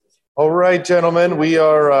All right, gentlemen,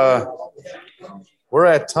 we're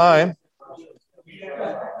at time,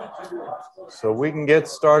 so we can get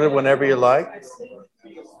started whenever you like.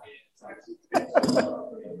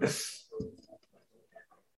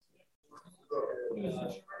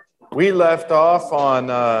 We left off on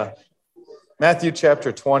Matthew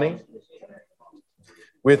chapter 20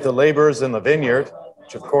 with the laborers in the vineyard,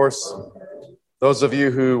 which of course, those of you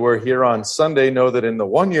who were here on Sunday know that in the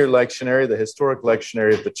one-year lectionary, the historic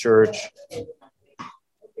lectionary of the church,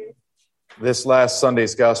 this last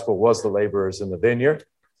Sunday's gospel was the laborers in the vineyard.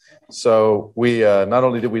 So we not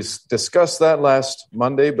only did we discuss that last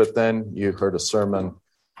Monday, but then you heard a sermon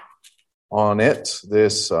on it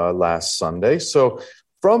this last Sunday. So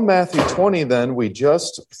from Matthew 20, then, we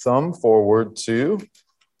just thumb forward to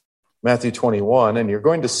Matthew 21, and you're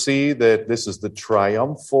going to see that this is the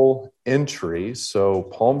triumphal entry. So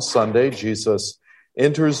Palm Sunday, Jesus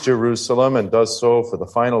enters Jerusalem and does so for the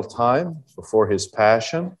final time before his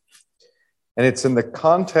passion. And it's in the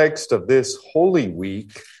context of this Holy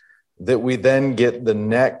Week that we then get the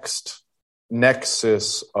next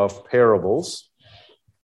nexus of parables.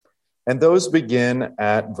 And those begin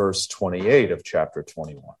at verse 28 of chapter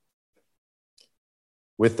 21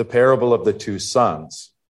 with the parable of the two sons.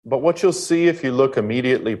 But what you'll see if you look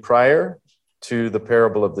immediately prior to the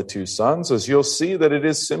parable of the two sons is you'll see that it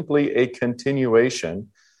is simply a continuation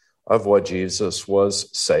of what Jesus was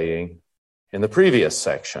saying in the previous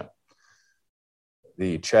section.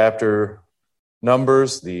 The chapter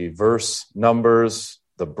numbers, the verse numbers,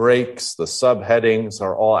 the breaks, the subheadings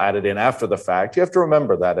are all added in after the fact. You have to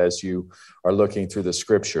remember that as you are looking through the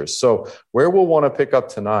scriptures. So where we'll want to pick up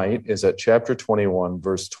tonight is at chapter 21,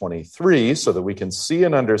 verse 23, so that we can see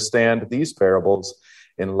and understand these parables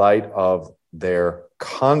in light of their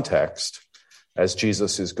context as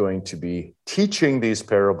Jesus is going to be teaching these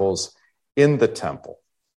parables in the temple.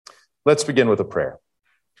 Let's begin with a prayer.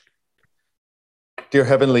 Dear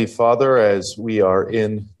Heavenly Father, as we are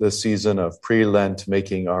in the season of pre-Lent,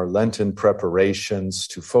 making our Lenten preparations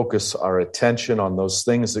to focus our attention on those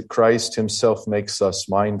things that Christ himself makes us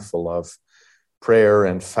mindful of, prayer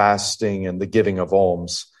and fasting and the giving of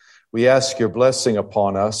alms, we ask your blessing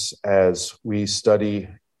upon us as we study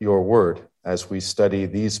your word, as we study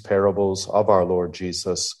these parables of our Lord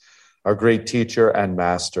Jesus, our great teacher and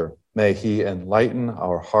master. May he enlighten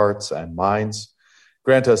our hearts and minds.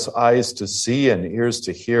 Grant us eyes to see and ears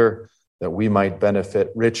to hear, that we might benefit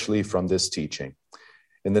richly from this teaching.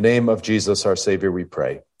 In the name of Jesus, our Savior, we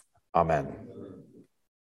pray. Amen.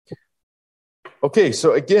 Okay,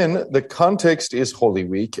 so again, the context is Holy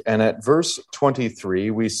Week, and at verse 23,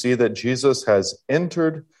 we see that Jesus has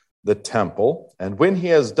entered the temple, and when he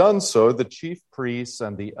has done so, the chief priests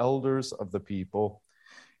and the elders of the people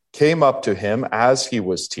came up to him as he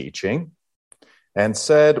was teaching, and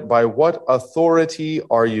said, "By what authority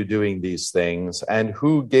are you doing these things, and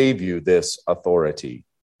who gave you this authority?"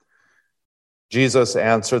 Jesus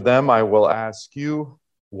answered them, "I will ask you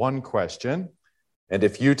one question, and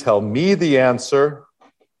if you tell me the answer,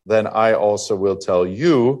 then I also will tell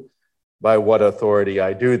you by what authority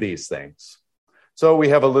I do these things." So we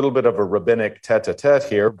have a little bit of a rabbinic tete-a-tete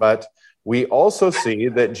here, but we also see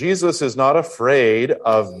that Jesus is not afraid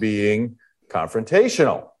of being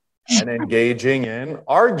confrontational and engaging in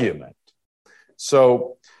argument.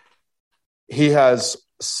 So he has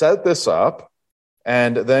set this up,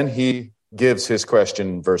 and then he gives his question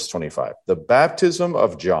in verse 25. The baptism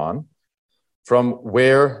of John, from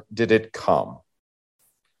where did it come?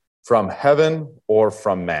 From heaven or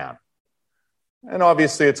from man? And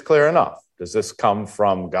obviously it's clear enough. Does this come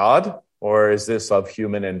from God, or is this of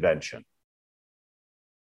human invention?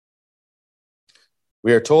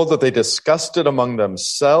 We are told that they discussed it among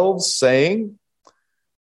themselves, saying,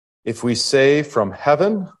 "If we say from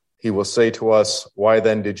heaven, he will say to us, 'Why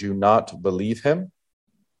then did you not believe him?'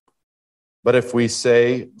 But if we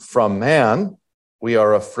say from man, we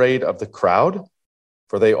are afraid of the crowd,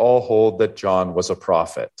 for they all hold that John was a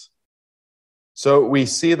prophet." So we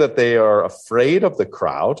see that they are afraid of the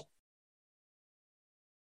crowd,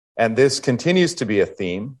 and this continues to be a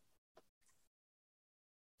theme.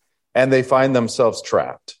 And they find themselves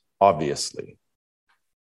trapped, obviously.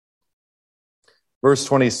 Verse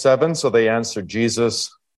 27, so they answered Jesus,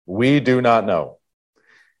 "We do not know."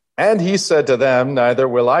 And he said to them, "Neither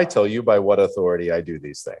will I tell you by what authority I do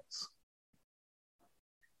these things."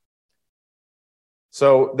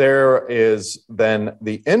 So there is then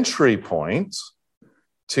the entry point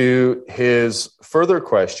to his further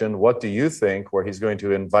question, "What do you think?" where he's going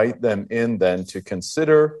to invite them in then to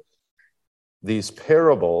consider these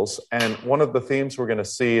parables. And one of the themes we're going to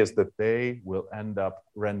see is that they will end up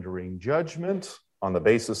rendering judgment on the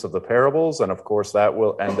basis of the parables. And of course, that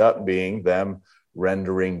will end up being them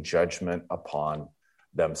rendering judgment upon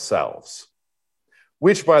themselves.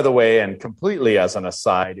 Which, by the way, and completely as an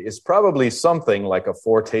aside, is probably something like a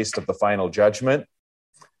foretaste of the final judgment.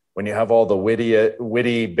 When you have all the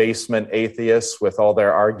witty basement atheists with all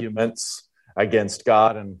their arguments against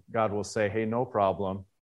God, and God will say, hey, no problem.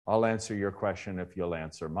 I'll answer your question if you'll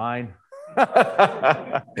answer mine.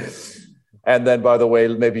 And then, by the way,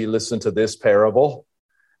 maybe listen to this parable,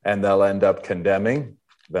 and they'll end up condemning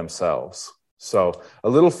themselves. So a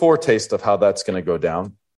little foretaste of how that's going to go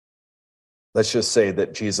down. Let's just say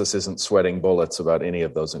that Jesus isn't sweating bullets about any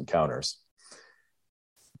of those encounters.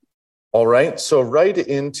 All right, so right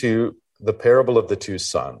into the parable of the two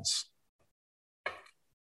sons.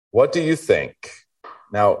 What do you think?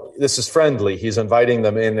 Now, this is friendly. He's inviting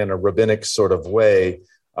them in a rabbinic sort of way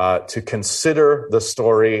to consider the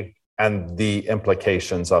story and the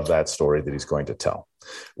implications of that story that he's going to tell.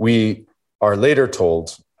 We are later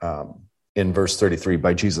told in verse 33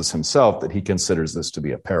 by Jesus himself that he considers this to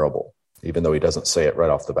be a parable, even though he doesn't say it right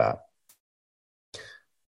off the bat.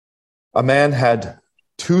 A man had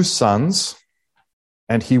 2 sons,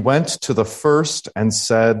 and he went to the first and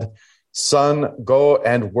said, "Son, go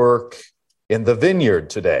and work in the vineyard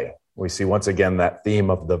today." We see once again that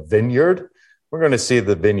theme of the vineyard. We're going to see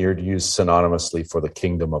the vineyard used synonymously for the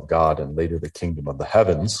kingdom of God and later the kingdom of the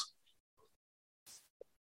heavens.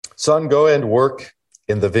 "Son, go and work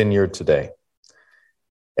in the vineyard today."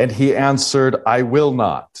 And he answered, "I will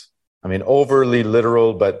not." I mean, overly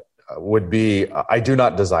literal, but would be, I do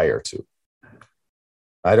not desire to.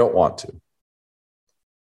 I don't want to.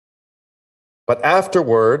 But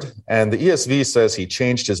afterward, and the ESV says he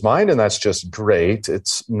changed his mind, and that's just great.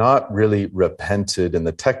 It's not really repented in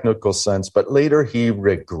the technical sense, but later he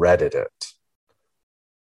regretted it.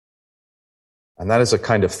 And that is a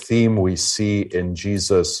kind of theme we see in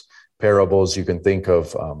Jesus' parables. You can think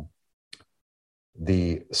of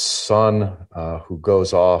the son who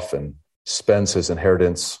goes off and spends his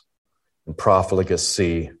inheritance in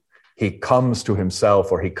profligacy. He comes to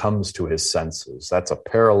himself, or he comes to his senses. That's a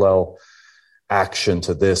parallel action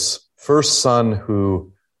to this first son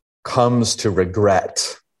who comes to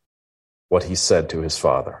regret what he said to his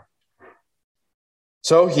father.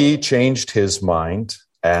 So he changed his mind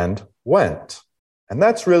and went. And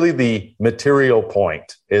that's really the material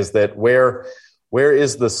point, is that where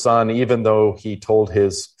is the son, even though he told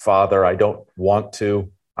his father, I don't want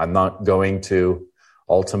to, I'm not going to,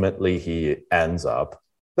 ultimately he ends up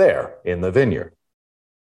there in the vineyard.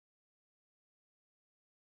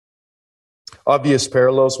 Obvious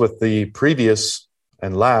parallels with the previous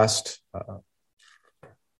and last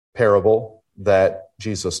parable that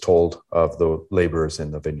Jesus told of the laborers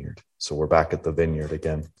in the vineyard. So we're back at the vineyard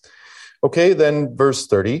again. Okay, then verse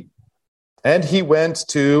 30. And he went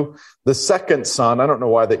to the second son. I don't know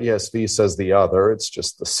why the ESV says the other. It's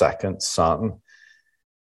just the second son.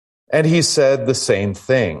 And he said the same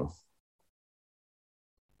thing.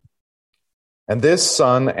 And this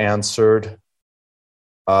son answered,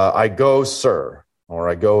 I go, sir, or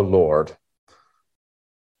I go, Lord,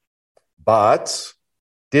 but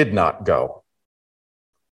did not go.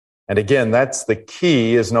 And again, that's the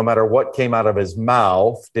key, is no matter what came out of his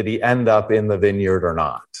mouth, did he end up in the vineyard or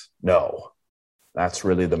not? No. That's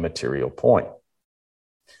really the material point.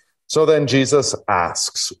 So then Jesus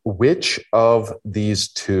asks, which of these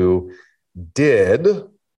two did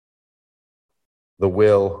the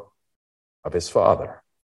will of his father?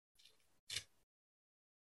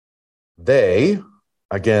 They,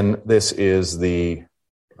 again, this is the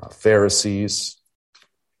Pharisees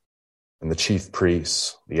and the chief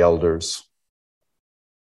priests, the elders.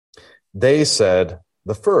 They said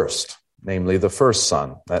the first, namely the first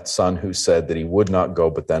son, that son who said that he would not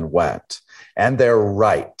go but then went. And they're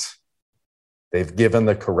right. They've given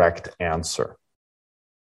the correct answer.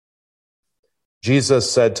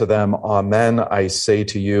 Jesus said to them, Amen, I say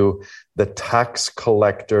to you, the tax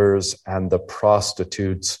collectors and the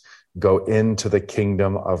prostitutes go into the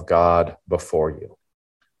kingdom of God before you.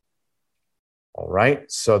 All right,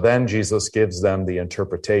 so then Jesus gives them the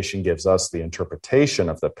interpretation, gives us the interpretation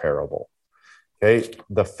of the parable. Okay,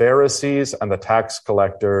 the Pharisees and the tax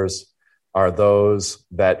collectors are those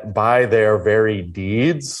that by their very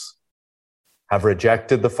deeds have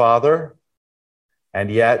rejected the Father, and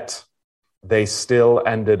yet they still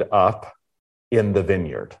ended up in the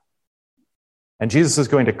vineyard. And Jesus is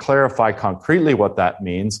going to clarify concretely what that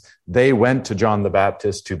means. They went to John the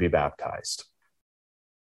Baptist to be baptized.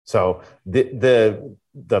 So the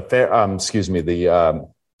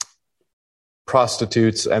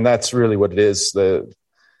prostitutes, and that's really what it is.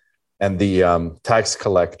 and the tax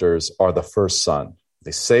collectors are the first son.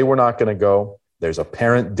 They say we're not going to go. There's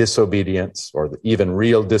apparent disobedience or even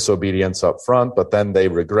real disobedience up front, but then they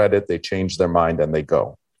regret it, they change their mind, and they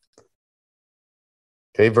go.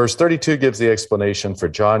 Okay, verse 32 gives the explanation. For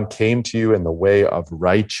John came to you in the way of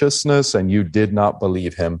righteousness, and you did not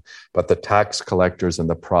believe him, but the tax collectors and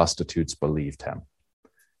the prostitutes believed him.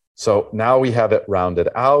 So now we have it rounded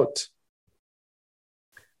out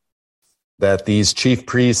that these chief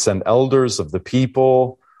priests and elders of the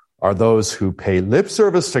people are those who pay lip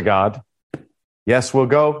service to God. Yes, we'll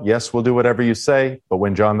go. Yes, we'll do whatever you say. But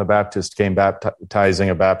when John the Baptist came baptizing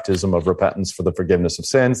a baptism of repentance for the forgiveness of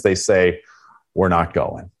sins, they say, we're not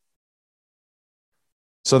going.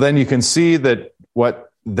 So then you can see that what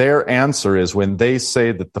their answer is when they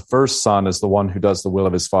say that the first son is the one who does the will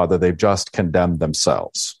of his father, they've just condemned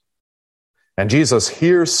themselves. And Jesus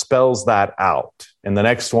here spells that out. In the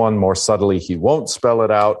next one, more subtly, he won't spell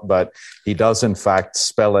it out, but he does in fact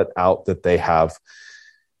spell it out that they have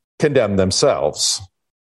condemned themselves.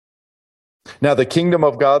 Now, the kingdom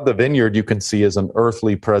of God, the vineyard, you can see is an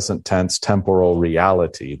earthly present tense temporal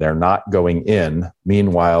reality. They're not going in.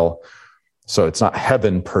 Meanwhile, so it's not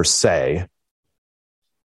heaven per se.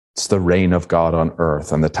 It's the reign of God on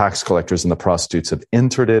earth. And the tax collectors and the prostitutes have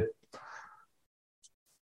entered it,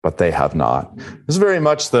 but they have not. This is very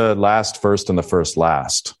much the last first and the first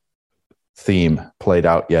last theme played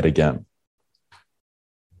out yet again.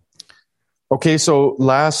 Okay, so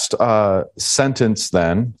last sentence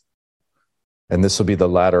then, and this will be the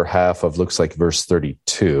latter half of, looks like verse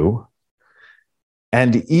 32.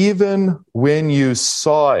 And even when you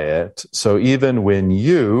saw it, so even when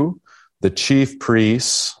you, the chief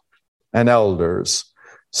priests and elders,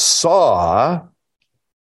 saw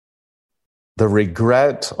the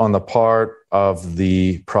regret on the part of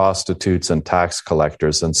the prostitutes and tax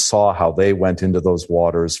collectors and saw how they went into those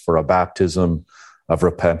waters for a baptism of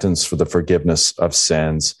repentance for the forgiveness of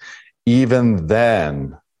sins, even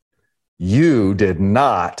then, you did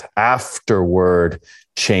not afterward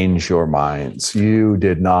change your minds. You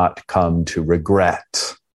did not come to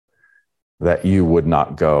regret that you would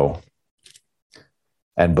not go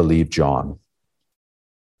and believe John.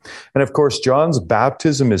 And of course, John's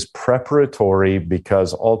baptism is preparatory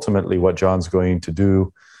because ultimately what John's going to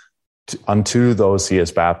do unto those he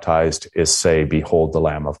has baptized is say, behold the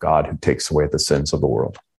Lamb of God who takes away the sins of the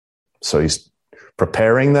world. So he's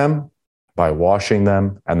preparing them by washing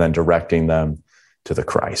them and then directing them to the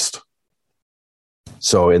Christ.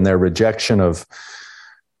 So in their rejection of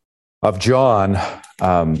John,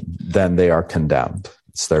 then they are condemned.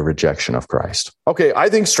 It's their rejection of Christ. Okay, I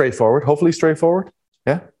think straightforward, hopefully straightforward.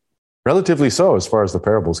 Yeah, relatively so as far as the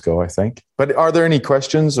parables go, I think. But are there any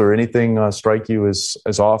questions or anything strike you as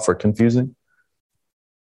off or confusing?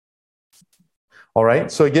 All right,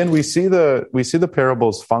 so again, we see the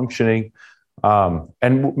parables functioning.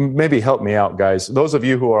 And maybe help me out, guys. Those of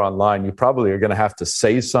you who are online, you probably are going to have to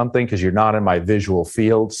say something because you're not in my visual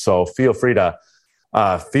field. So feel free to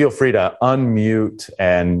unmute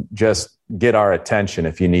and just get our attention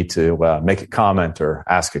if you need to make a comment or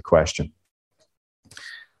ask a question.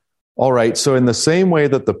 All right. So in the same way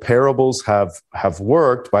that the parables have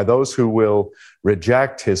worked by those who will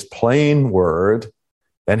reject his plain word,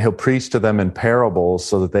 and he'll preach to them in parables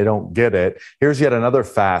so that they don't get it. Here's yet another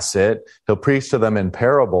facet. He'll preach to them in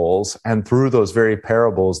parables, and through those very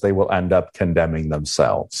parables, they will end up condemning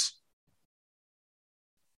themselves.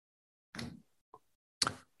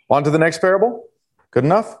 On to the next parable. Good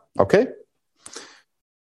enough? Okay.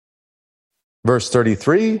 Verse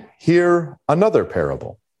 33, hear another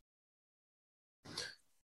parable.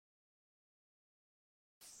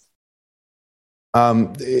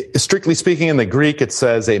 Strictly speaking, in the Greek, it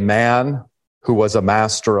says a man who was a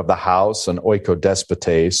master of the house, an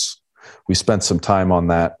oikodespotes. We spent some time on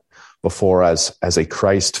that before as a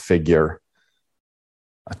Christ figure,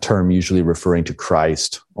 a term usually referring to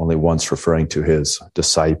Christ, only once referring to his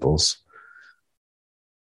disciples.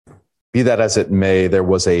 Be that as it may, there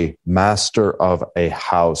was a master of a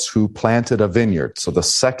house who planted a vineyard. So the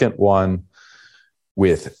second one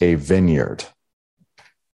with a vineyard.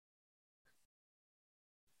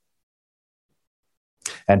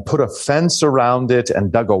 And put a fence around it and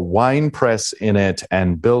dug a wine press in it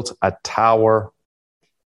and built a tower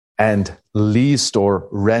and leased or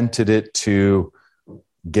rented it to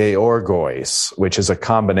georgos, which is a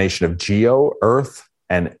combination of geo, earth,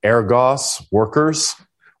 and ergos,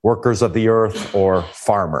 workers of the earth or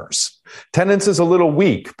farmers. Tenants is a little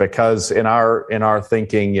weak because in our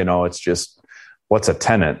thinking, it's just, what's a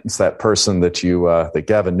tenant? It's that person that that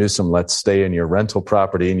Gavin Newsom lets stay in your rental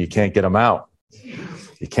property and you can't get them out.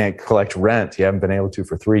 You can't collect rent. You haven't been able to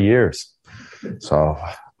for 3 years. So,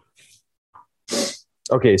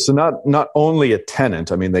 okay, so not only a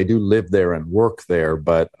tenant, I mean, they do live there and work there,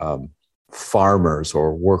 but farmers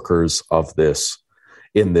or workers of this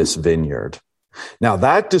in this vineyard. Now,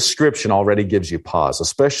 that description already gives you pause,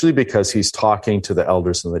 especially because he's talking to the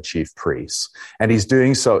elders and the chief priests, and he's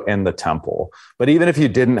doing so in the temple. But even if you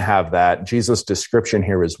didn't have that, Jesus' description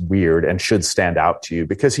here is weird and should stand out to you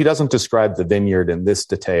because he doesn't describe the vineyard in this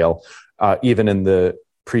detail, even in the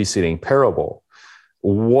preceding parable.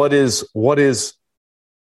 What is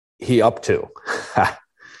he up to?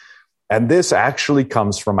 And this actually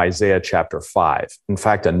comes from Isaiah chapter 5. In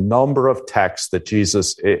fact, a number of the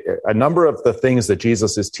things that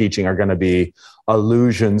Jesus is teaching are going to be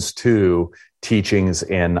allusions to teachings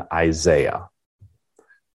in Isaiah.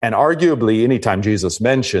 And arguably, anytime Jesus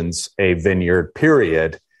mentions a vineyard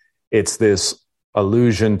period, it's this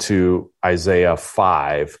allusion to Isaiah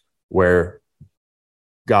 5, where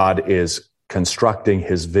God is constructing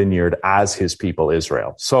his vineyard as his people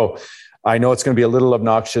Israel. So I know it's going to be a little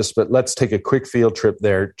obnoxious, but let's take a quick field trip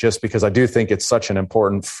there just because I do think it's such an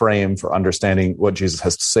important frame for understanding what Jesus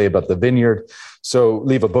has to say about the vineyard. So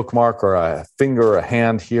leave a bookmark or a finger or a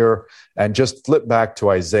hand here and just flip back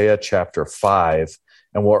to Isaiah chapter 5.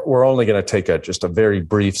 And we're only going to take just a very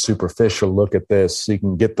brief, superficial look at this so you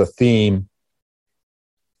can get the theme.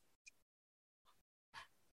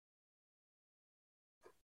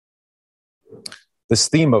 This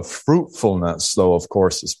theme of fruitfulness, though, of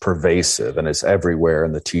course, is pervasive and is everywhere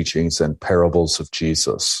in the teachings and parables of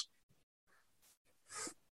Jesus.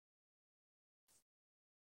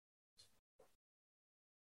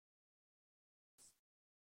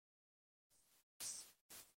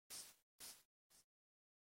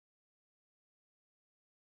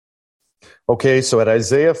 Okay, so at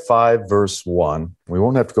Isaiah 5, verse 1, we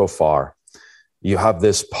won't have to go far. You have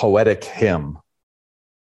this poetic hymn.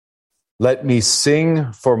 Let me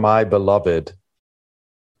sing for my beloved,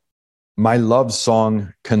 my love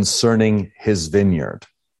song concerning his vineyard.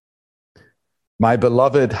 My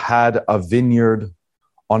beloved had a vineyard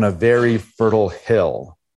on a very fertile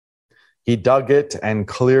hill. He dug it and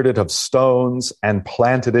cleared it of stones and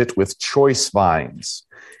planted it with choice vines.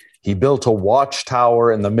 He built a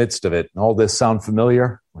watchtower in the midst of it. All this sound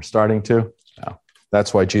familiar? We're starting to? No.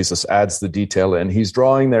 That's why Jesus adds the detail in. He's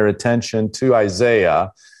drawing their attention to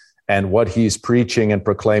Isaiah, and what he's preaching and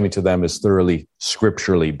proclaiming to them is thoroughly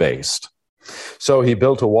scripturally based. So he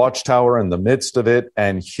built a watchtower in the midst of it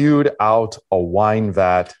and hewed out a wine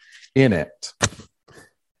vat in it.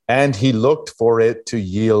 And he looked for it to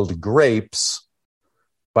yield grapes,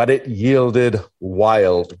 but it yielded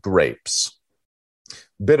wild grapes.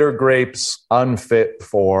 Bitter grapes unfit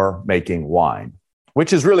for making wine,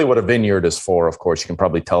 which is really what a vineyard is for. Of course, you can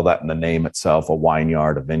probably tell that in the name itself, a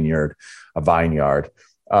wineyard, a vineyard, a vineyard.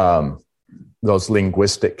 Those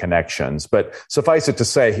linguistic connections. But suffice it to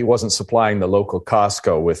say, he wasn't supplying the local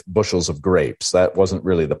Costco with bushels of grapes. That wasn't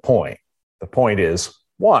really the point. The point is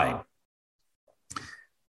wine.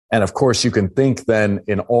 And of course, you can think then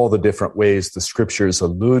in all the different ways the scriptures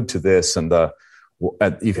allude to this, and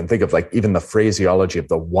you can think of like even the phraseology of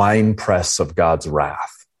the winepress of God's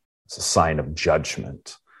wrath. It's a sign of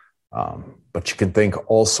judgment. But you can think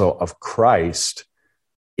also of Christ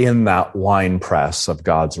in that winepress of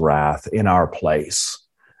God's wrath in our place.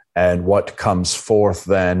 And what comes forth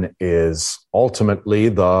then is ultimately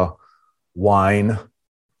the wine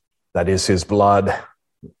that is his blood,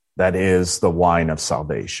 that is the wine of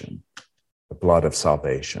salvation, the blood of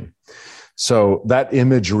salvation. So that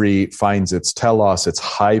imagery finds its telos, its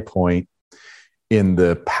high point in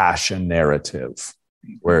the passion narrative,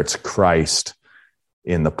 where it's Christ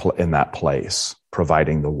in that place,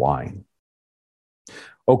 providing the wine.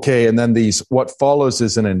 Okay, and then what follows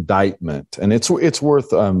is an indictment, and it's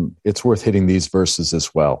worth hitting these verses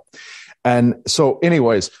as well. And so,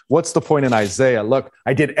 anyways, what's the point in Isaiah? Look,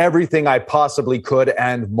 I did everything I possibly could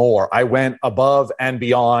and more. I went above and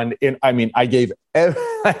beyond. I gave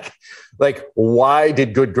why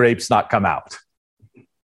did good grapes not come out?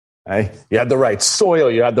 Okay? You had the right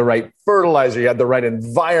soil, you had the right fertilizer, you had the right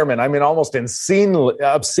environment. Almost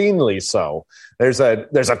obscenely so. There's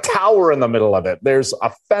a tower in the middle of it. There's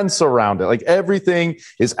a fence around it. Like everything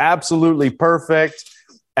is absolutely perfect.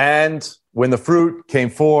 And when the fruit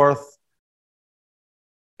came forth,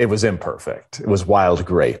 it was imperfect. It was wild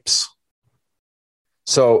grapes.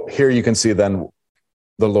 So here you can see then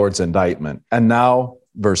the Lord's indictment. And now,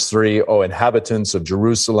 verse 3, O inhabitants of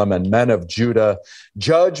Jerusalem and men of Judah,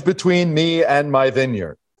 judge between me and my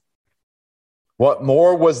vineyard. What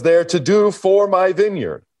more was there to do for my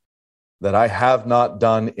vineyard that I have not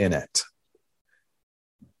done in it?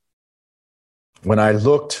 When I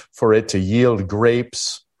looked for it to yield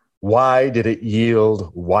grapes, why did it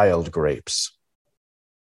yield wild grapes?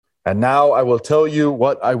 And now I will tell you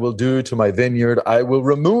what I will do to my vineyard. I will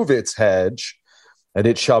remove its hedge, and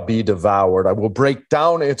it shall be devoured. I will break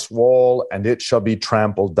down its wall, and it shall be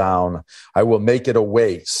trampled down. I will make it a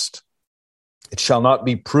waste. It shall not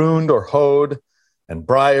be pruned or hoed, and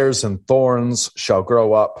briars and thorns shall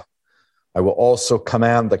grow up. I will also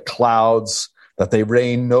command the clouds that they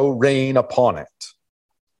rain no rain upon it.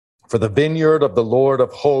 For the vineyard of the Lord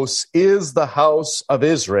of hosts is the house of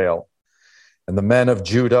Israel, and the men of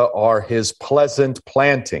Judah are his pleasant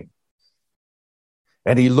planting.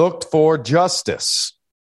 And he looked for justice,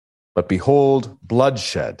 but behold,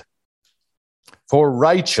 bloodshed. For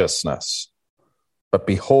righteousness, but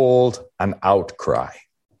behold, an outcry.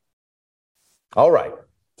 All right.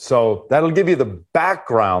 So that'll give you the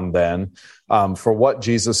background then for what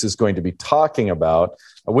Jesus is going to be talking about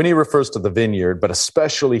when he refers to the vineyard, but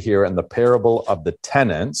especially here in the parable of the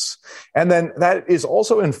tenants. And then that is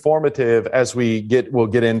also informative as we'll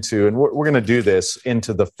get into, and we're going to do this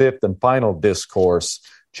into the fifth and final discourse,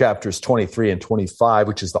 chapters 23 and 25,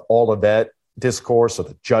 which is the Olivet discourse or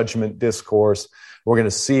the judgment discourse. We're going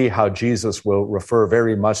to see how Jesus will refer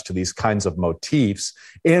very much to these kinds of motifs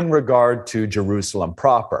in regard to Jerusalem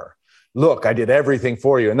proper. Look, I did everything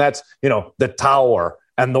for you. And that's, the tower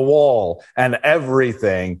and the wall and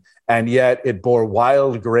everything. And yet it bore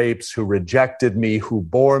wild grapes who rejected me, who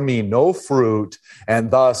bore me no fruit,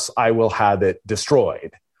 and thus I will have it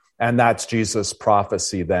destroyed. And that's Jesus'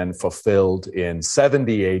 prophecy then fulfilled in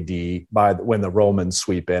 70 AD when the Romans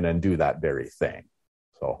sweep in and do that very thing.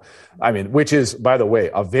 So, which is, by the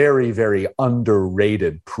way, a very, very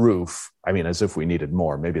underrated proof. As if we needed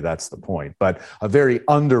more. Maybe that's the point. But a very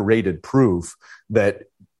underrated proof that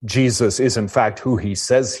Jesus is, in fact, who he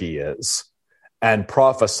says he is, and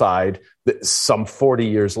prophesied that some 40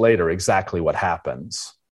 years later exactly what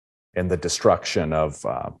happens in the destruction of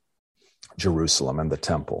Jerusalem and the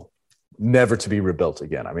temple, never to be rebuilt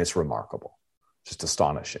again. It's remarkable, just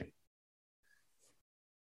astonishing.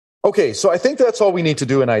 Okay, so I think that's all we need to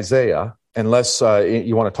do in Isaiah. Unless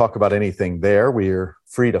you want to talk about anything there, we're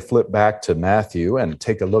free to flip back to Matthew and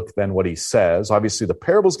take a look then what he says. Obviously, the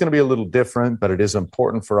parable is going to be a little different, but it is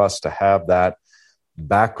important for us to have that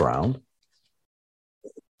background.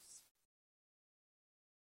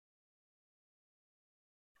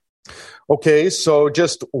 Okay, so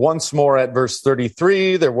just once more at verse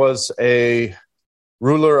 33, there was a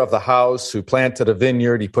ruler of the house who planted a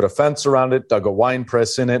vineyard. He put a fence around it, dug a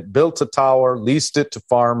winepress in it, built a tower, leased it to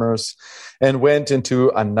farmers, and went into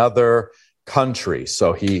another country.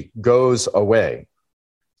 So he goes away.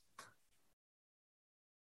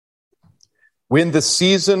 When the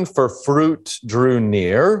season for fruit drew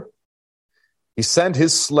near, he sent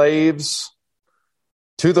his slaves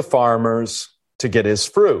to the farmers to get his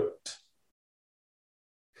fruit.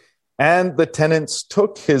 And the tenants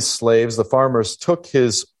took his slaves, the farmers took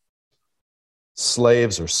his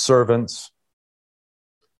slaves or servants,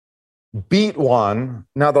 beat one.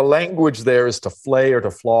 Now, the language there is to flay or to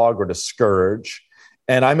flog or to scourge.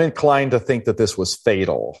 And I'm inclined to think that this was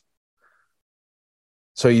fatal.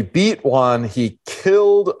 So he beat one, he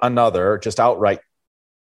killed another, just outright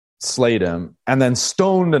slayed him, and then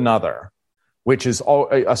stoned another, which is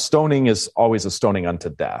a stoning is always a stoning unto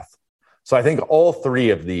death. So I think all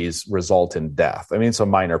three of these result in death. It's a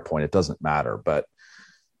minor point. It doesn't matter, but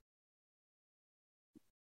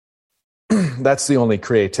that's the only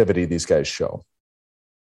creativity these guys show.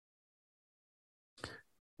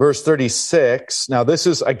 Verse 36. Now, this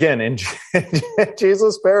is, again, in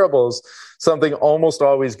Jesus' parables, something almost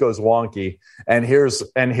always goes wonky. And here's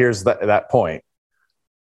that point.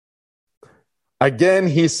 Again,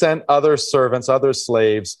 he sent other servants, other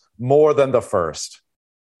slaves, more than the first.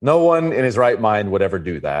 No one in his right mind would ever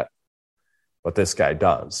do that, but this guy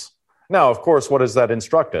does. Now, of course, what is that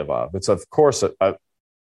instructive of? It's, of course,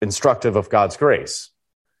 instructive of God's grace.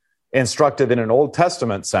 Instructive in an Old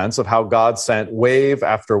Testament sense of how God sent wave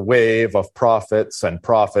after wave of prophets and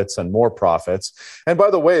more prophets. And by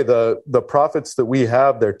the way, the prophets that we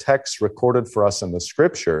have, their texts recorded for us in the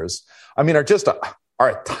scriptures, are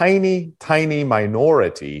a tiny, tiny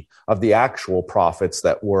minority of the actual prophets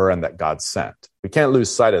that were and that God sent. We can't lose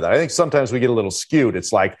sight of that. I think sometimes we get a little skewed.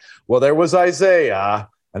 It's like, well, there was Isaiah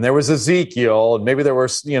and there was Ezekiel, and maybe there were,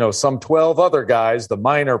 some 12 other guys, the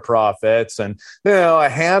minor prophets, and, a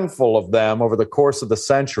handful of them over the course of the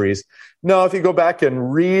centuries. No, if you go back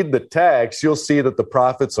and read the text, you'll see that the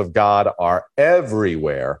prophets of God are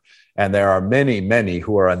everywhere. And there are many, many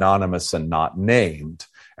who are anonymous and not named.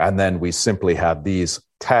 And then we simply have these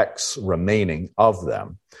texts remaining of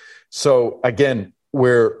them. So again,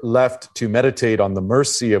 we're left to meditate on the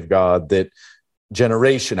mercy of God that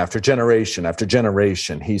generation after generation after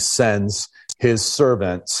generation, he sends his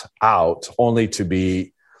servants out only to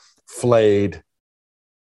be flayed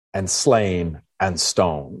and slain and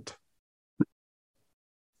stoned.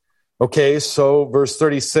 Okay, so verse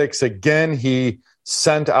 36, again, he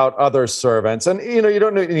sent out other servants. And, we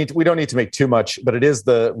don't need to make too much, but it is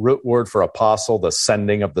the root word for apostle, the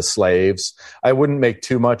sending of the slaves. I wouldn't make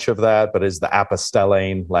too much of that, but it's the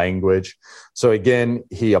apostellane language. So again,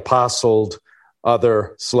 he apostled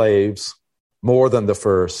other slaves, more than the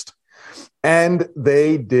first, and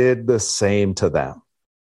they did the same to them.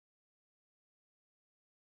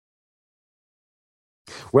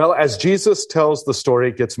 Well, as Jesus tells the story,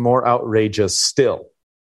 it gets more outrageous still.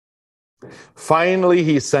 Finally,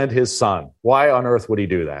 he sent his son. Why on earth would he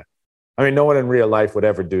do that? I mean, no one in real life would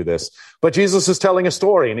ever do this. But Jesus is telling a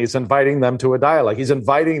story, and he's inviting them to a dialogue. He's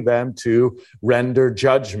inviting them to render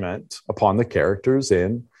judgment upon the characters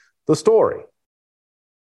in the story.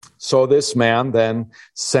 So this man then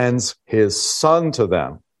sends his son to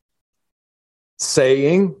them,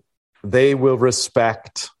 saying, they will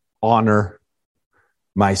respect, honor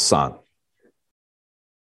my son.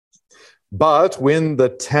 But when the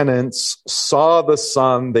tenants saw the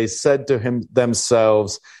son, they said to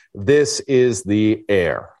themselves, this is the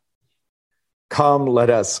heir. Come, let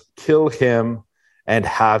us kill him and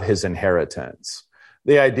have his inheritance.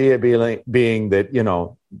 The idea being that,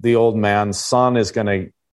 the old man's son is going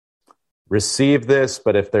to receive this,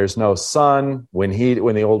 but if there's no son, when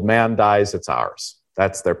the old man dies, it's ours.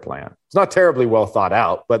 That's their plan. It's not terribly well thought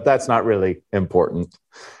out, but that's not really important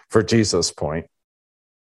for Jesus' point.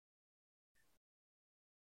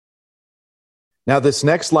 Now, this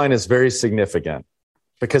next line is very significant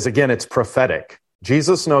because, again, it's prophetic.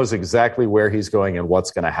 Jesus knows exactly where he's going and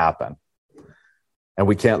what's going to happen, and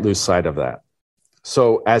we can't lose sight of that.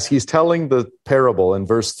 So as he's telling the parable in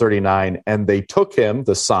verse 39, and they took him,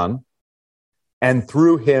 the son, and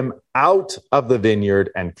threw him out of the vineyard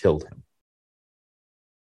and killed him.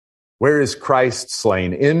 Where is Christ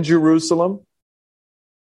slain? In Jerusalem?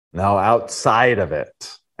 No, outside of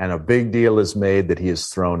it. And a big deal is made that he is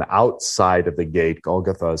thrown outside of the gate.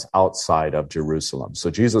 Golgotha is outside of Jerusalem. So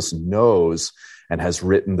Jesus knows and has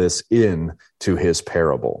written this in to his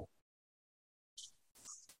parable.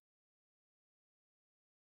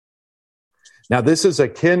 Now, this is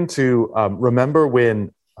akin to, remember when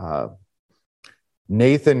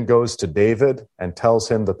Nathan goes to David and tells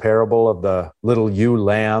him the parable of the little ewe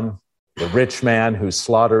lamb, the rich man who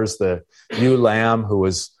slaughters the ewe lamb who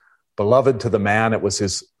was beloved to the man. It was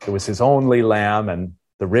his only lamb, and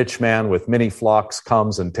the rich man with many flocks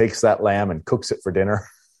comes and takes that lamb and cooks it for dinner.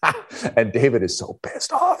 And David is so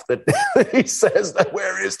pissed off that he says that,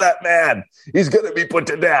 where is that man? He's going to be put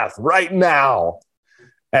to death right now.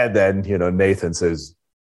 And then, Nathan says,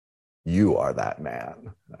 you are that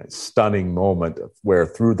man. A stunning moment where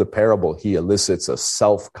through the parable, he elicits a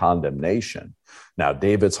self-condemnation. Now,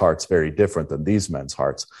 David's heart's very different than these men's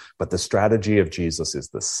hearts, but the strategy of Jesus is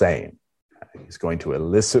the same. He's going to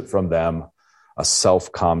elicit from them a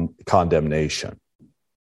self-condemnation.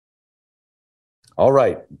 All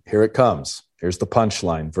right, here it comes. Here's the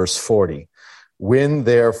punchline, verse 40. When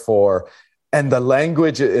therefore, and the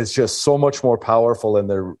language is just so much more powerful in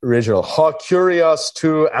the original, ha kurios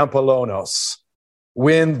tu ampolonos,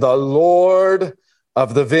 when the Lord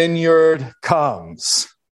of the vineyard comes,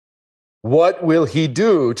 what will he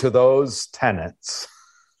do to those tenants?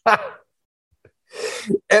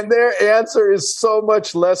 And their answer is so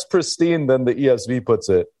much less pristine than the ESV puts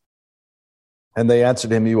it. And they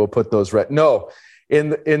answered him, you will put those No, in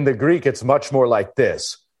the Greek, it's much more like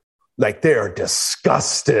this. Like they are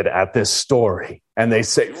disgusted at this story. And they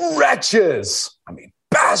say, wretches,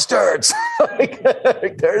 bastards.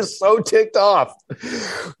 They're so ticked off.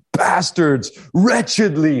 Bastards,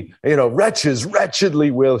 wretchedly, wretches,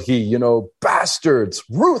 wretchedly will he, bastards,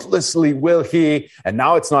 ruthlessly will he. And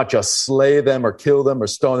now it's not just slay them or kill them or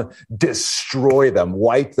stone them, destroy them,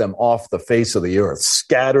 wipe them off the face of the earth,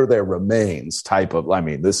 scatter their remains type of,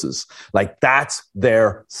 this is that's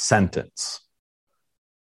their sentence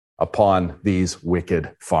upon these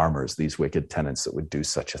wicked farmers, these wicked tenants that would do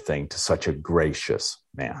such a thing to such a gracious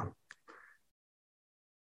man.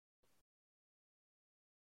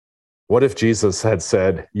 What if Jesus had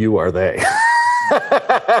said, you are they?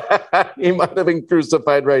 He might have been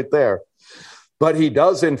crucified right there. But he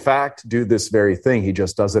does, in fact, do this very thing. He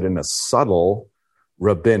just does it in a subtle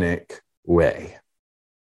rabbinic way.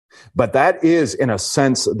 But that is, in a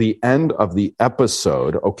sense, the end of the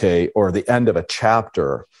episode, okay, or the end of a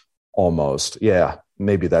chapter almost. Yeah,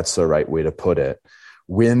 maybe that's the right way to put it,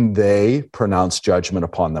 when they pronounce judgment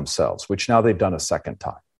upon themselves, which now they've done a second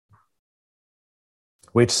time.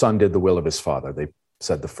 Which son did the will of his father? They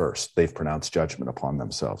said the first. They've pronounced judgment upon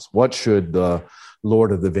themselves. What should the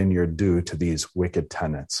Lord of the vineyard do to these wicked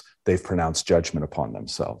tenants? They've pronounced judgment upon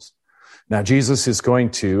themselves. Now, Jesus is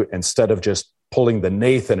going to, instead of just pulling the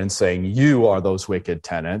Nathan and saying, you are those wicked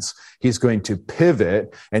tenants, he's going to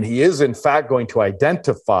pivot, and he is, in fact, going to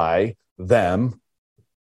identify them,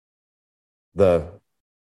 the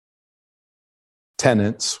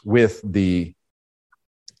tenants, with the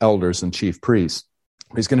elders and chief priests.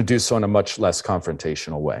 He's going to do so in a much less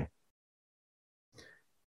confrontational way.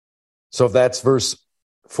 So if that's verse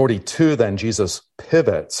 42, then Jesus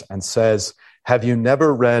pivots and says, have you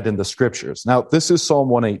never read in the scriptures? Now, this is Psalm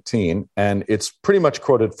 118, and it's pretty much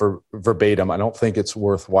quoted for verbatim. I don't think it's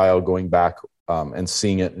worthwhile going back and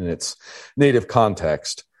seeing it in its native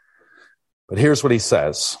context. But here's what he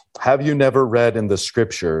says. Have you never read in the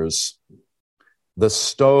scriptures, the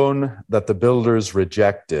stone that the builders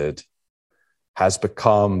rejected has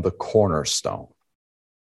become the cornerstone?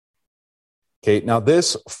 Okay, now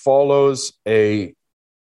this follows a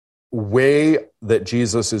way that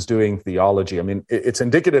Jesus is doing theology. I mean, it's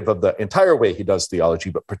indicative of the entire way he does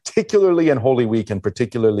theology, but particularly in Holy Week and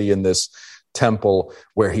particularly in this temple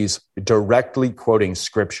where he's directly quoting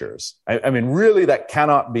scriptures. I mean, really, that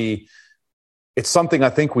cannot be, it's something I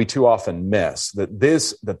think we too often miss, that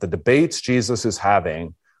the debates Jesus is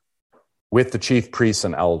having with the chief priests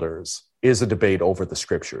and elders is a debate over the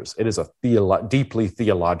scriptures. It is a deeply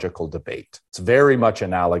theological debate. It's very much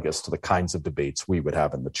analogous to the kinds of debates we would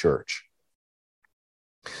have in the church.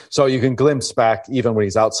 So you can glimpse back, even when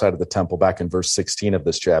he's outside of the temple, back in verse 16 of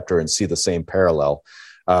this chapter, and see the same parallel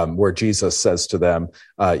where Jesus says to them,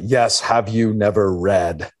 yes, have you never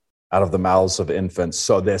read out of the mouths of infants?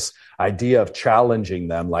 So this idea of challenging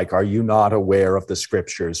them, like, are you not aware of the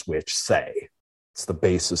scriptures which say? It's the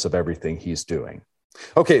basis of everything he's doing.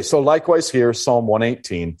 Okay, so likewise here, Psalm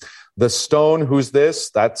 118, the stone, who's this?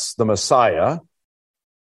 That's the Messiah,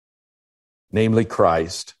 namely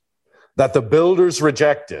Christ, that the builders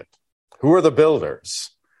rejected. Who are the builders?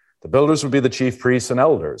 The builders would be the chief priests and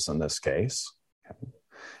elders in this case.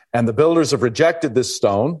 And the builders have rejected this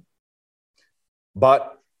stone,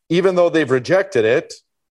 but even though they've rejected it,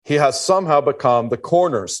 he has somehow become the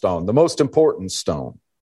cornerstone, the most important stone.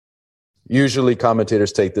 Usually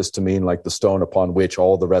commentators take this to mean like the stone upon which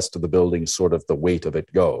all the rest of the building, sort of the weight of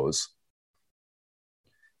it goes.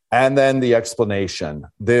 And then the explanation,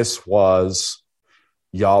 this was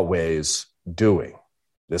Yahweh's doing.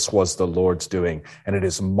 This was the Lord's doing, and it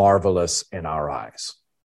is marvelous in our eyes.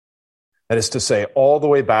 That is to say, all the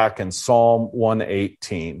way back in Psalm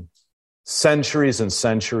 118, centuries and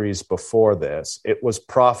centuries before this, it was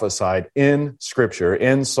prophesied in Scripture,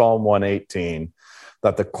 in Psalm 118,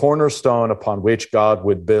 that the cornerstone upon which God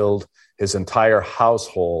would build his entire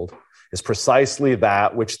household is precisely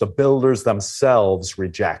that which the builders themselves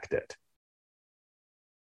rejected.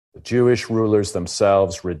 The Jewish rulers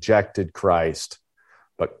themselves rejected Christ,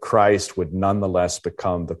 but Christ would nonetheless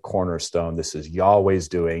become the cornerstone. This is Yahweh's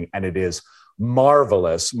doing, and it is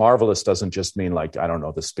marvelous. Marvelous doesn't just mean like, I don't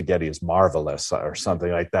know, the spaghetti is marvelous or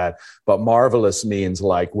something like that, but marvelous means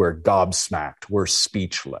like we're gobsmacked, we're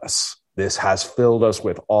speechless. This has filled us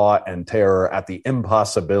with awe and terror at the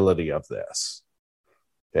impossibility of this.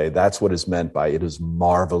 Okay, that's what is meant by it is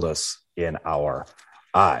marvelous in our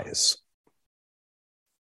eyes.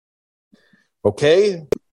 Okay,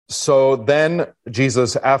 so then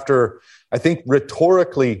Jesus, after, I think,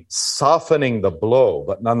 rhetorically softening the blow,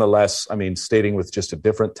 but nonetheless, I mean, stating with just a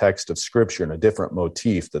different text of Scripture and a different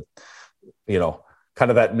motif that, you know,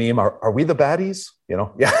 kind of that meme, are we the baddies? You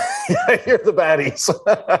know, yeah, you're the baddies.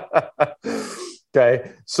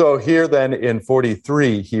 Okay, so here then in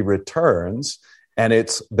 43, he returns, and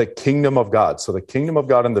it's the kingdom of God. So the kingdom of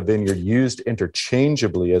God and the vineyard used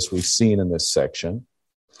interchangeably, as we've seen in this section.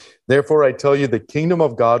 Therefore, I tell you, the kingdom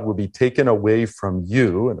of God will be taken away from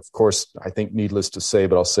you. And of course, I think needless to say,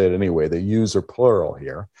 but I'll say it anyway, the yous are plural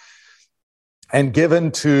here. And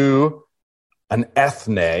given to an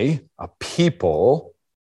ethne, a people,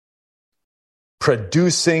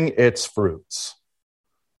 producing its fruits.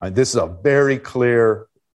 And this is a very clear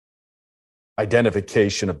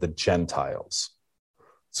identification of the Gentiles.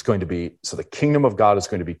 It's going to be, so the kingdom of God is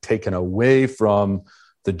going to be taken away from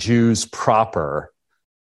the Jews proper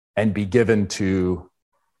and be given to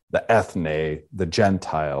the ethne, the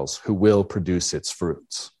Gentiles, who will produce its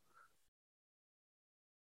fruits.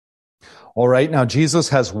 All right, now Jesus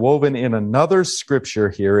has woven in another scripture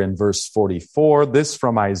here in verse 44, this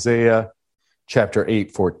from Isaiah chapter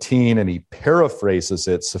 8:14, and he paraphrases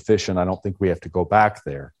it sufficient. I don't think we have to go back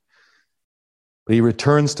there. But he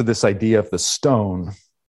returns to this idea of the stone.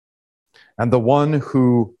 And the one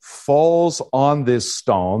who falls on this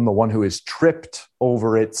stone, the one who is tripped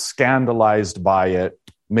over it, scandalized by it,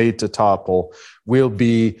 made to topple, will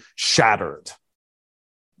be shattered,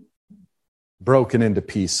 broken into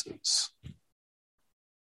pieces.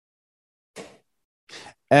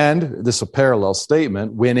 And this is a parallel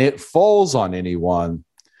statement. When it falls on anyone,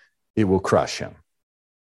 it will crush him.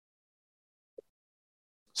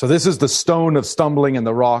 So this is the stone of stumbling and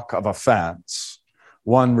the rock of offense.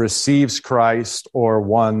 One receives Christ, or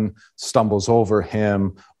one stumbles over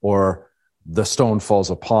him, or the stone falls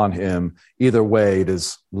upon him. Either way, it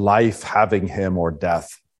is life having him or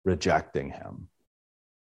death rejecting him.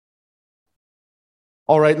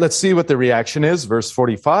 All right, let's see what the reaction is. Verse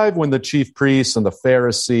 45, when the chief priests and the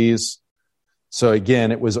Pharisees, so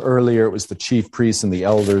again, it was earlier, it was the chief priests and the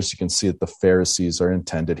elders. You can see that the Pharisees are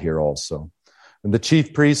intended here also. When the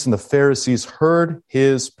chief priests and the Pharisees heard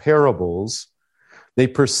his parables, they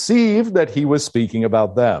perceived that he was speaking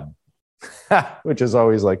about them, which is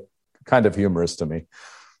always like kind of humorous to me.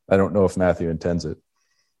 I don't know if Matthew intends it.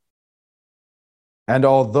 And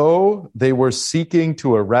although they were seeking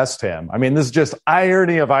to arrest him, I mean, this is just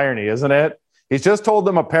irony of irony, isn't it? He's just told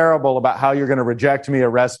them a parable about how you're going to reject me,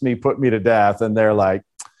 arrest me, put me to death. And they're like,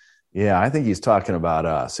 yeah, I think he's talking about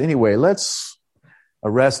us. Anyway, let's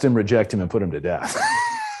arrest him, reject him, and put him to death.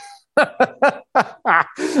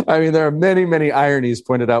 I mean, there are many, many ironies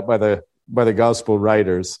pointed out by the gospel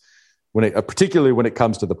writers, particularly when it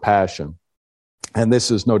comes to the passion. And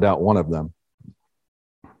this is no doubt one of them.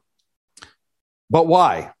 But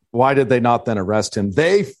why? Why did they not then arrest him?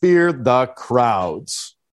 They feared the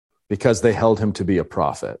crowds because they held him to be a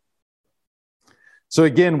prophet. So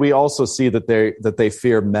again, we also see that they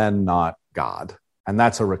fear men, not God. And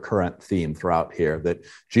that's a recurrent theme throughout here, that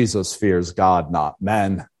Jesus fears God, not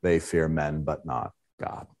men. They fear men, but not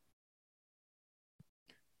God.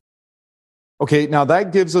 Okay, now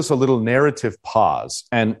that gives us a little narrative pause.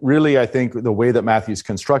 And really, I think the way that Matthew's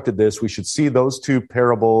constructed this, we should see those two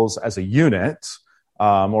parables as a unit,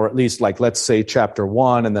 or at least like, let's say chapter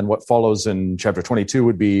 1, and then what follows in chapter 22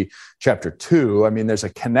 would be chapter 2. I mean, there's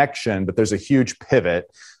a connection, but there's a huge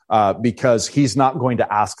pivot because he's not going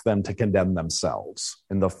to ask them to condemn themselves.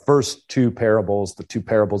 In the first two parables, the two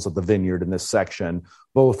parables of the vineyard in this section,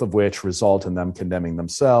 both of which result in them condemning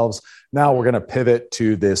themselves. Now we're going to pivot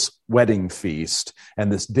to this wedding feast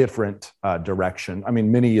and this different direction. I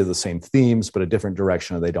mean, many of the same themes, but a different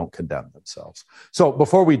direction, and they don't condemn themselves. So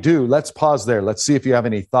before we do, let's pause there. Let's see if you have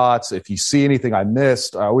any thoughts. If you see anything I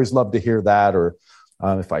missed, I always love to hear that, or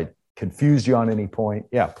if I confused you on any point.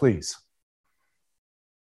 Yeah, please.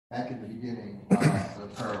 Back in the beginning, the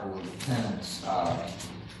parable of the tenants,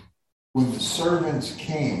 when the servants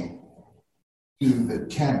came to the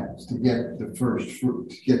tenants to get the first fruit,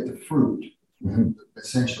 to get the fruit,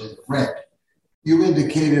 essentially the rent, you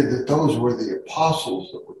indicated that those were the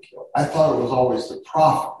apostles that were killed. I thought it was always the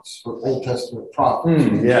prophets, the Old Testament prophets.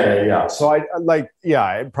 Yeah. So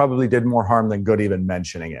it probably did more harm than good even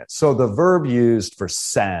mentioning it. So the verb used for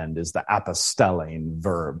send is the apostelling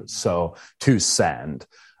verb, so to send.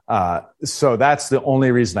 So that's the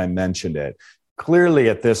only reason I mentioned it. Clearly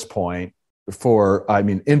at this point,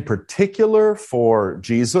 in particular for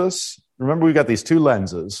Jesus, remember we got these two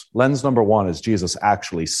lenses. Lens number one is Jesus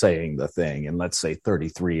actually saying the thing in, let's say,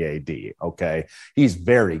 33 AD, okay? He's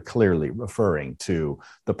very clearly referring to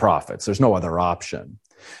the prophets. There's no other option.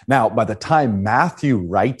 Now, by the time Matthew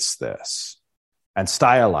writes this and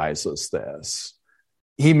stylizes this,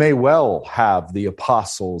 he may well have the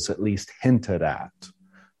apostles at least hinted at.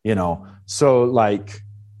 So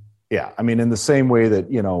in the same way that,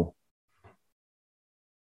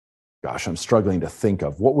 gosh, I'm struggling to think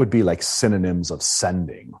of what would be like synonyms of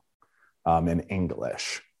sending in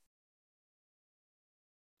English.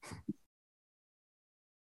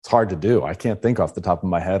 It's hard to do. I can't think off the top of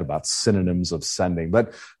my head about synonyms of sending,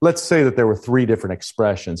 but let's say that there were three different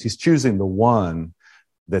expressions. He's choosing the one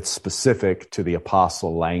that's specific to the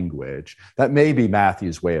apostle language. That may be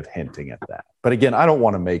Matthew's way of hinting at that. But again, I don't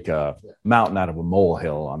want to make a mountain out of a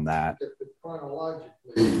molehill on that.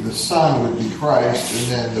 Chronologically, the Son would be Christ,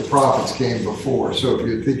 and then the prophets came before. So if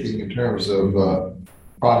you're thinking in terms of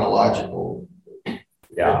chronological.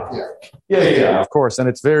 Yeah, of course. And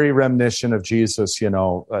it's very reminiscent of Jesus,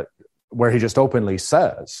 where he just openly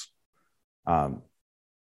says,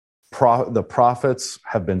 the prophets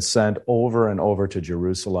have been sent over and over to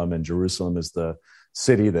Jerusalem, and Jerusalem is the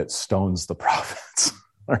city that stones the prophets,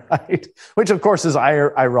 right? Which, of course, is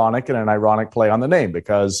ironic and an ironic play on the name,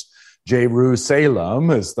 because Jerusalem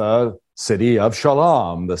is the city of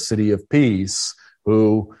Shalom, the city of peace,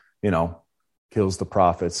 who, kills the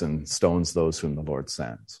prophets and stones those whom the Lord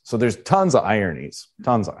sends. So there's tons of ironies.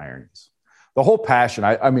 The whole Passion,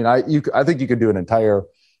 I think you could do an entire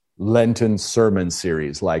Lenten sermon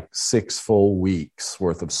series, like 6 full weeks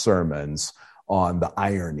worth of sermons on the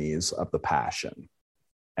ironies of the Passion.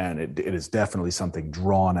 And it is definitely something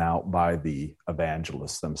drawn out by the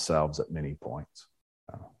evangelists themselves at many points.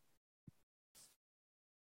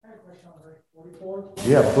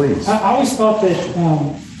 Yeah, please. I always thought that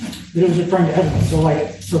it was referring to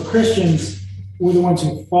heaven. So Christians, we're the ones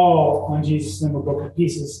who fall on Jesus and we're broken to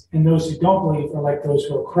pieces, and those who don't believe are like those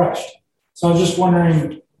who are crushed. So I was just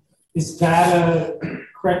wondering, is that a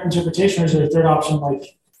correct interpretation, or is there a third option, like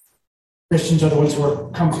Christians are the ones who are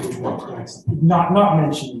come to Christ, not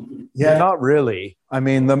mentioned? Yeah, not really. I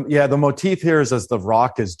mean, the motif here is as the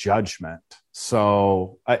rock is judgment.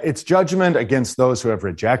 So it's judgment against those who have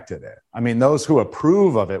rejected it. I mean, those who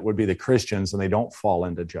approve of it would be the Christians, and they don't fall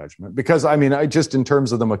into judgment. Because, just in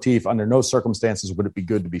terms of the motif, under no circumstances would it be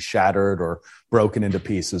good to be shattered or broken into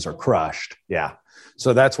pieces or crushed. Yeah.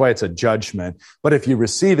 So that's why it's a judgment. But if you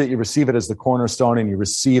receive it as the cornerstone, and you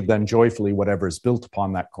receive then joyfully whatever is built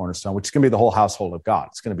upon that cornerstone, which is going to be the whole household of God.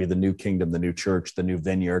 It's going to be the new kingdom, the new church, the new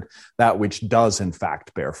vineyard, that which does in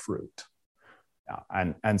fact bear fruit.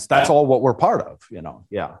 Yeah, and that's all what we're part of,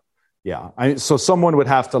 Yeah. So someone would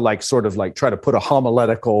have to try to put a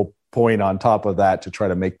homiletical point on top of that to try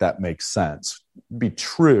to make that make sense. It'd be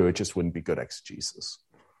true, it just wouldn't be good exegesis.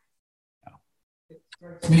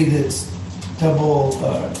 To me, this double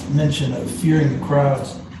mention of fearing the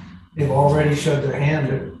crowds. They've already showed their hand,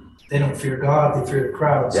 but they don't fear God, they fear the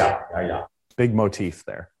crowds. Yeah. Big motif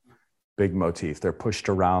there. They're pushed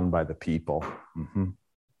around by the people. Mm-hmm.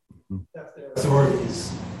 That's their authority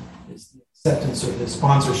is the acceptance or the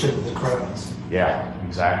sponsorship of the crowds. Yeah,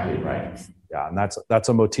 exactly right. Yeah, and that's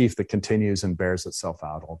a motif that continues and bears itself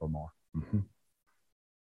out all the more. Mm-hmm.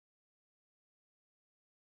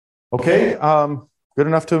 Okay, good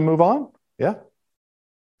enough to move on? Yeah.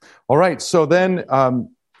 All right, so then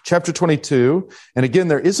chapter 22, and again,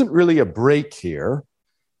 there isn't really a break here.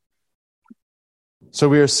 So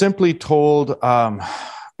we are simply told,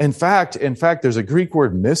 in fact, there's a Greek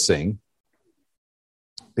word missing,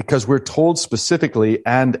 because we're told specifically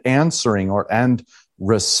and answering and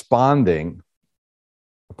responding,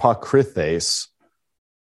 apokrythes,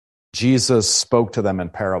 Jesus spoke to them in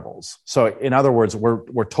parables. So in other words,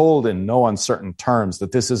 we're told in no uncertain terms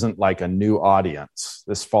that this isn't like a new audience.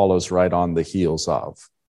 This follows right on the heels of.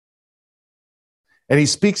 And he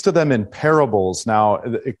speaks to them in parables. Now,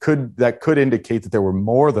 that could indicate that there were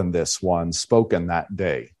more than this one spoken that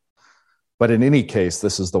day. But in any case,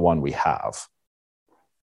 this is the one we have.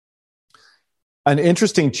 An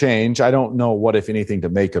interesting change. I don't know what, if anything, to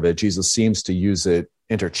make of it. Jesus seems to use it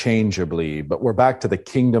interchangeably, but we're back to the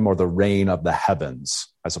kingdom or the reign of the heavens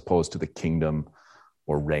as opposed to the kingdom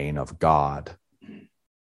or reign of God.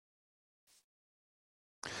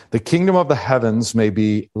 The kingdom of the heavens may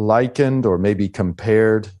be likened or may be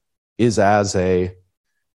compared, is as a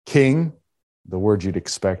king, the word you'd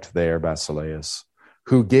expect there, Basileus,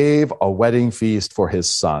 who gave a wedding feast for his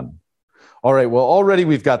son. All right, well, already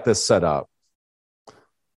we've got this set up,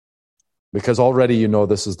 because already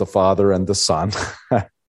this is the Father and the Son.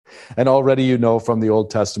 And already from the Old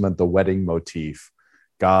Testament the wedding motif,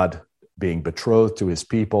 God being betrothed to his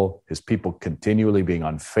people continually being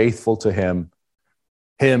unfaithful to him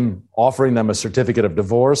offering them a certificate of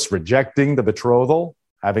divorce, rejecting the betrothal,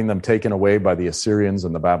 having them taken away by the Assyrians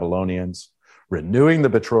and the Babylonians, renewing the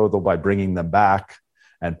betrothal by bringing them back,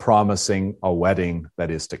 and promising a wedding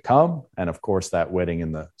that is to come. And of course, that wedding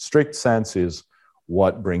in the strict sense is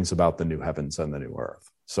what brings about the new heavens and the new earth.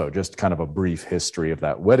 So just kind of a brief history of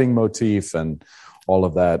that wedding motif, and all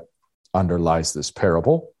of that underlies this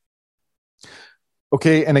parable.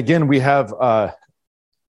 Okay, and again, we have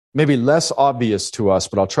maybe less obvious to us,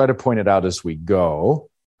 but I'll try to point it out as we go.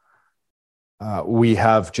 We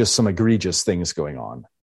have just some egregious things going on.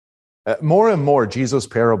 More and more, Jesus'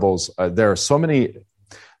 parables, there are so many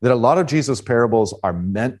that a lot of Jesus' parables are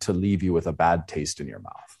meant to leave you with a bad taste in your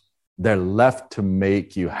mouth. They're left to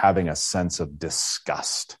make you having a sense of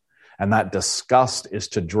disgust. And that disgust is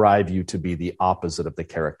to drive you to be the opposite of the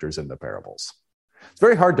characters in the parables. It's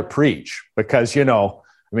very hard to preach because,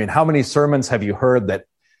 how many sermons have you heard that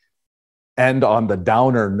end on the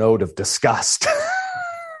downer note of disgust?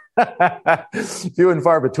 Few and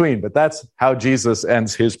far between, but that's how Jesus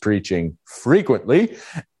ends his preaching frequently.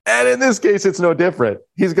 And in this case, it's no different.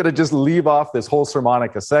 He's going to just leave off this whole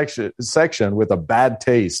sermonica section with a bad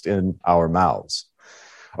taste in our mouths.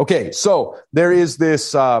 Okay, so there's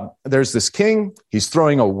this king. He's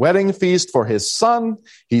throwing a wedding feast for his son.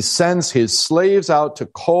 He sends his slaves out to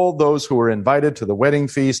call those who were invited to the wedding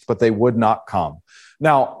feast, but they would not come.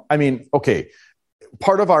 Now, I mean, okay,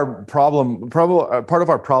 part of our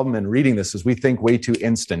problem in reading this is we think way too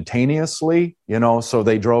instantaneously, so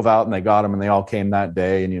they drove out and they got them and they all came that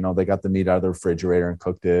day and, they got the meat out of the refrigerator and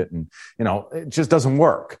cooked it and, it just doesn't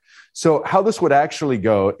work. So how this would actually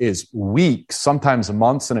go is weeks, sometimes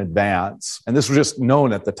months in advance. And this was just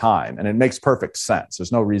known at the time and it makes perfect sense.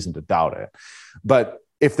 There's no reason to doubt it. But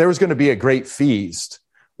if there was going to be a great feast,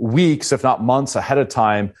 weeks, if not months ahead of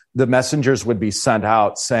time, the messengers would be sent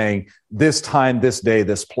out saying, this time, this day,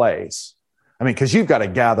 this place. I mean, because you've got to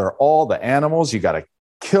gather all the animals, you got to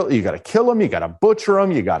kill them, you got to butcher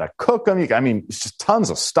them, you got to cook them. It's just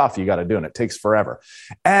tons of stuff you got to do, and it takes forever.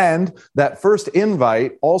 And that first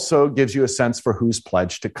invite also gives you a sense for who's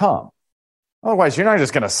pledged to come. Otherwise, you're not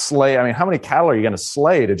just going to slay. I mean, how many cattle are you going to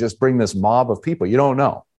slay to just bring this mob of people? You don't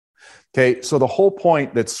know. Okay, so the whole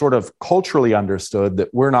point that's sort of culturally understood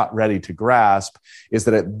that we're not ready to grasp is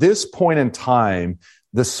that at this point in time,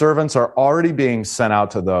 the servants are already being sent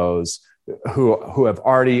out to those who have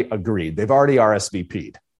already agreed. They've already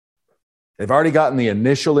RSVP'd. They've already gotten the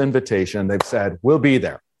initial invitation. They've said, we'll be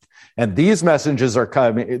there. And these messengers are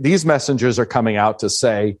coming out to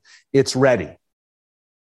say, it's ready.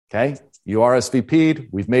 Okay, you RSVP'd,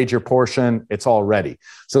 we've made your portion, it's all ready.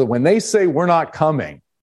 So that when they say we're not coming,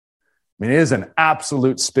 it is an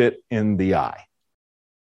absolute spit in the eye.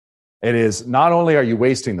 It is not only are you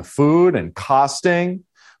wasting the food and costing,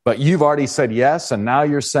 but you've already said yes, and now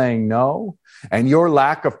you're saying no. And your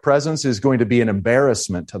lack of presence is going to be an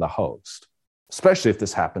embarrassment to the host, especially if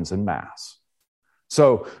this happens in mass.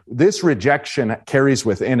 So this rejection carries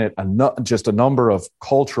within it just a number of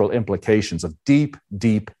cultural implications of deep,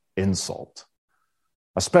 deep insult,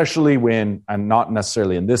 especially when, and not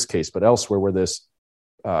necessarily in this case, but elsewhere where this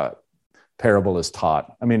parable is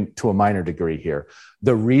taught. I mean, to a minor degree here.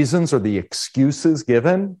 The reasons or the excuses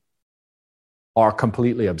given are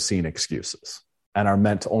completely obscene excuses and are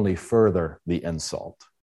meant to only further the insult.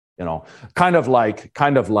 Kind of like, I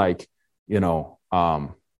don't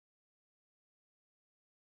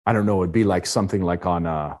know, it'd be like something like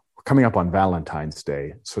on coming up on Valentine's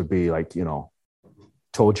Day. So it'd be like,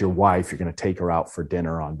 told your wife you're going to take her out for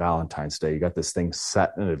dinner on Valentine's Day. You got this thing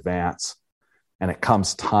set in advance. And it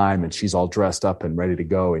comes time and she's all dressed up and ready to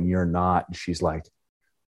go and you're not. And she's like,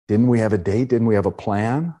 didn't we have a date? Didn't we have a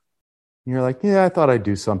plan? And you're like, yeah, I thought I'd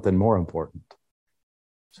do something more important.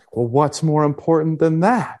 She's like, well, what's more important than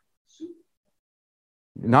that?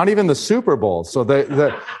 Not even the Super Bowl. So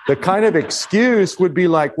the kind of excuse would be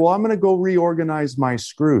like, well, I'm going to go reorganize my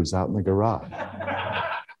screws out in the garage.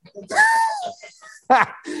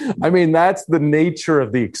 I mean, that's the nature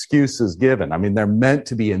of the excuses given. I mean, they're meant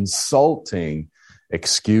to be insulting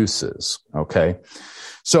excuses, okay?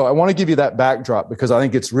 So I want to give you that backdrop because I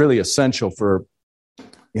think it's really essential for,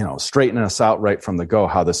 straightening us out right from the go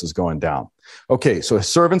how this is going down. Okay, so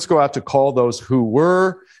servants go out to call those who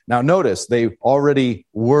were, now notice, they already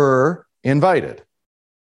were invited.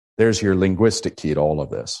 There's your linguistic key to all of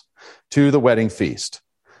this, to the wedding feast.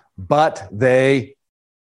 But they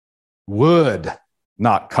would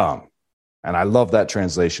not come. And I love that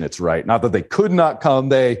translation. It's right. Not that they could not come,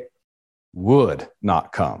 they would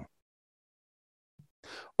not come.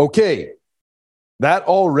 Okay, that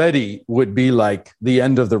already would be like the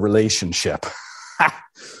end of the relationship.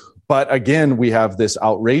 But again, we have this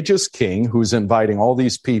outrageous king who's inviting all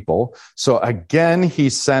these people. So again, he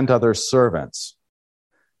sent other servants.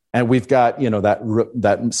 And we've got,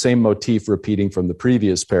 that same motif repeating from the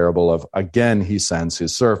previous parable of, again, he sends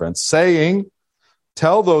his servants, saying,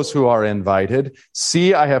 tell those who are invited,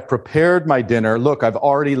 see, I have prepared my dinner. Look, I've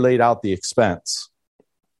already laid out the expense.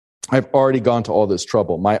 I've already gone to all this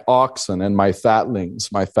trouble. My oxen and my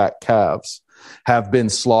fatlings, my fat calves have been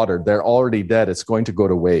slaughtered. They're already dead. It's going to go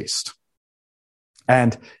to waste.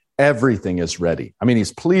 And everything is ready. I mean,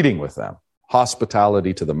 he's pleading with them.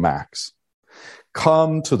 Hospitality to the max.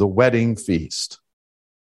 Come to the wedding feast.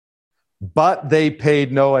 But they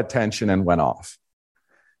paid no attention and went off.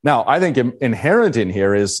 Now, I think inherent in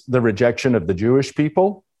here is the rejection of the Jewish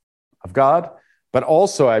people of God. But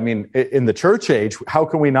also, I mean, in the church age, how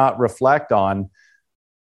can we not reflect on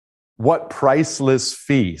what priceless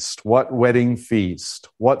feast, what wedding feast,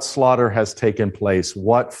 what slaughter has taken place,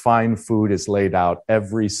 what fine food is laid out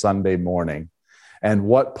every Sunday morning, and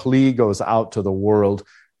what plea goes out to the world.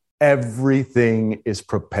 Everything is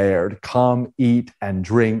prepared. Come eat and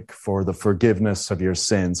drink for the forgiveness of your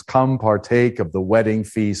sins. Come partake of the wedding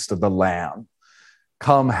feast of the Lamb.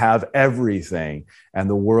 Come have everything. And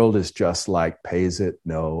the world is just like, pays it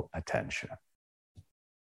no attention.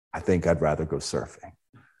 I think I'd rather go surfing,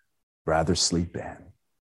 rather sleep in.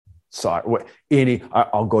 Sorry,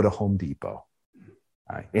 I'll go to Home Depot.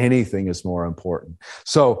 Anything is more important.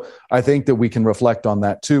 So I think that we can reflect on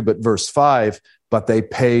that too. But verse 5, but they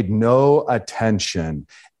paid no attention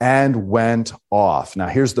and went off. Now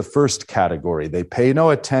here's the first category. They pay no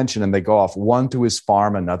attention and they go off, one to his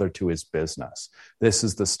farm, another to his business. This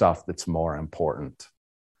is the stuff that's more important.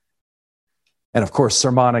 And of course,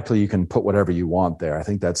 sermonically, you can put whatever you want there. I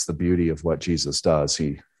think that's the beauty of what Jesus does.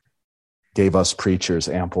 He gave us preachers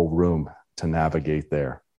ample room to navigate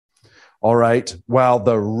there. All right, while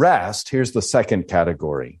the rest, here's the second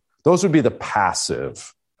category. Those would be the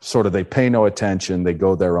passive, sort of they pay no attention, they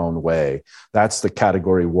go their own way. That's the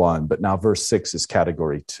category 1, but now verse 6 is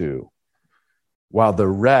category 2. While the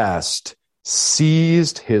rest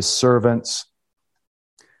seized his servants,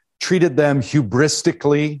 treated them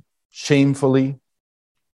hubristically, shamefully,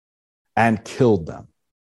 and killed them.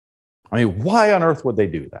 I mean, why on earth would they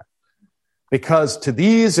do that? Because to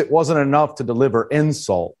these, it wasn't enough to deliver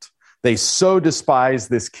insult. They so despise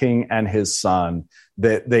this king and his son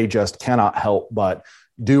that they just cannot help but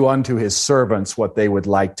do unto his servants what they would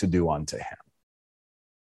like to do unto him.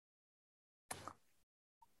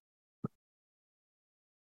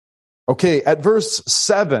 Okay, at verse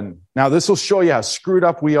 7, now this will show you how screwed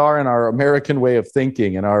up we are in our American way of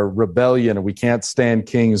thinking and our rebellion, and we can't stand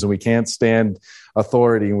kings and we can't stand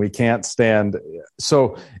authority and we can't stand.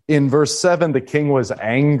 So in verse 7, the king was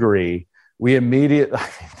angry. The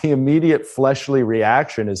immediate fleshly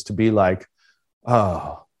reaction is to be like,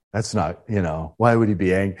 oh, that's not, why would he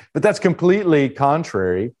be angry? But that's completely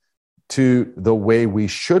contrary to the way we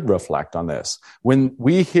should reflect on this. When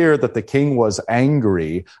we hear that the king was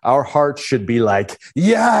angry, our hearts should be like,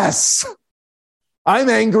 yes, I'm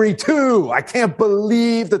angry too. I can't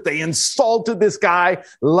believe that they insulted this guy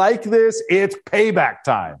like this. It's payback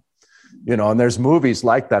time. And there's movies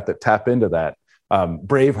like that tap into that.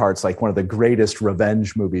 Braveheart's like one of the greatest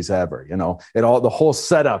revenge movies ever. The whole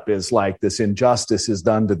setup is like this injustice is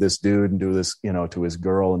done to this dude and to this, to his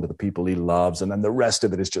girl and to the people he loves. And then the rest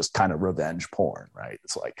of it is just kind of revenge porn, right?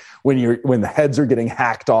 It's like when the heads are getting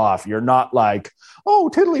hacked off, you're not like,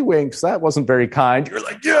 oh, tiddlywinks, that wasn't very kind. You're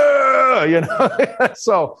like, yeah,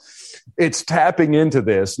 So it's tapping into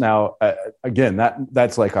this. Now, again,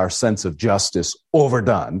 that's like our sense of justice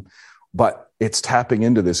overdone, but it's tapping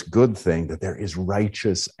into this good thing that there is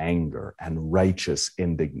righteous anger and righteous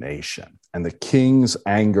indignation. And the king's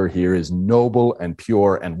anger here is noble and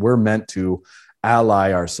pure, and we're meant to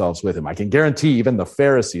ally ourselves with him. I can guarantee even the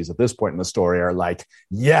Pharisees at this point in the story are like,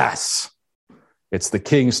 yes, it's the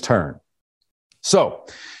king's turn. So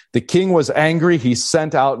the king was angry. He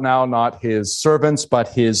sent out now not his servants, but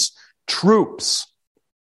his troops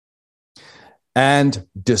and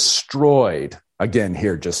destroyed. Again,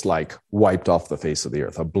 here, just like wiped off the face of the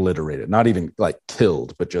earth, obliterated, not even like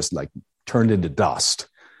killed, but just like turned into dust,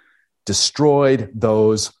 destroyed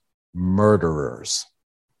those murderers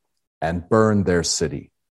and burned their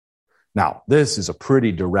city. Now, this is a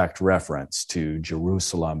pretty direct reference to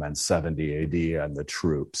Jerusalem and 70 AD and the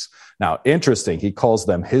troops. Now, interesting, he calls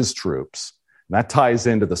them his troops. And that ties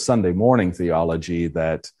into the Sunday morning theology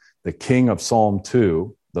that the king of Psalm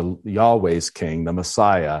 2, the Yahweh's king, the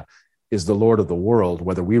Messiah, is the Lord of the world,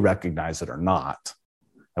 whether we recognize it or not.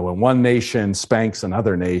 And when one nation spanks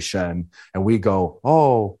another nation and we go,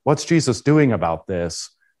 oh, what's Jesus doing about this?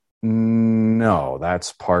 No,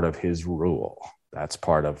 that's part of his rule. That's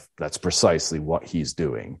precisely what he's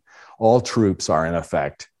doing. All troops are in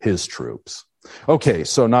effect his troops. Okay,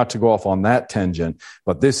 so not to go off on that tangent,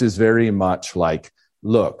 but this is very much like,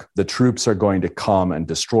 look, the troops are going to come and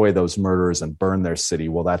destroy those murderers and burn their city.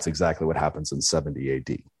 Well, that's exactly what happens in 70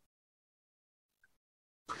 AD.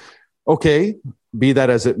 Okay, be that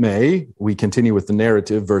as it may, we continue with the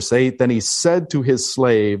narrative. Verse 8, then he said to his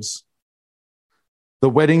slaves, the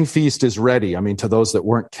wedding feast is ready. I mean, to those that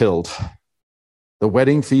weren't killed, the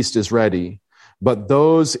wedding feast is ready, but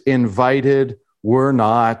those invited were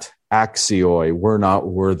not axioi, were not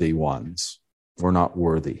worthy ones, were not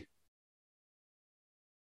worthy.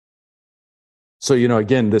 So,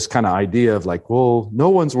 again, this kind of idea of like, well, no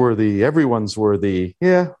one's worthy, everyone's worthy.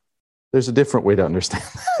 Yeah. There's a different way to understand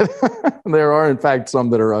that. There are, in fact, some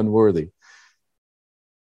that are unworthy.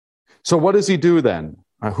 So what does he do then?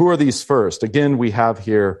 Who are these first? Again, we have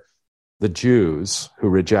here the Jews who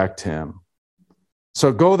reject him.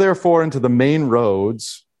 So go therefore into the main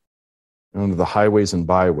roads, into the highways and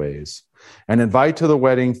byways, and invite to the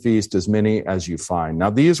wedding feast as many as you find. Now,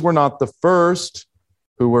 these were not the first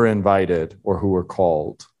who were invited or who were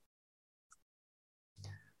called.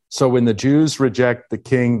 So when the Jews reject the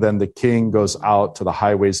king, then the king goes out to the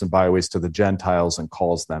highways and byways to the Gentiles and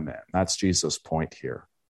calls them in. That's Jesus' point here.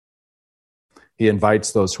 He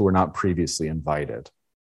invites those who were not previously invited.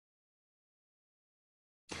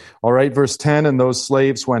 All right, verse 10, and those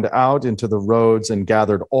slaves went out into the roads and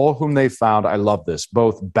gathered all whom they found. I love this,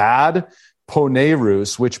 both bad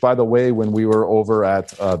ponerus, which, by the way, when we were over at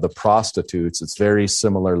the prostitutes, it's very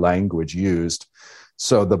similar language used.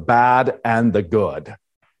 So the bad and the good,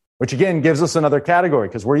 which again gives us another category,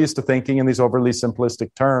 because we're used to thinking in these overly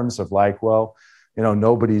simplistic terms of like, well,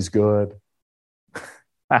 nobody's good.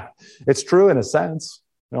 It's true in a sense.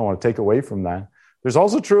 I don't want to take away from that. There's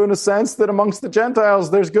also true in a sense that amongst the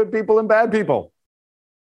Gentiles, there's good people and bad people.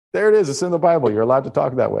 There it is. It's in the Bible. You're allowed to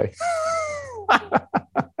talk that way.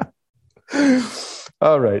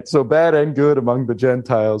 All right. So bad and good among the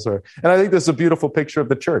Gentiles are, and I think this is a beautiful picture of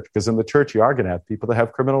the church, because in the church, you are going to have people that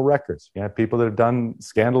have criminal records. You have people that have done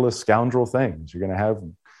scandalous, scoundrel things. You're going to have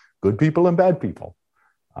good people and bad people.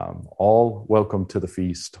 All welcome to the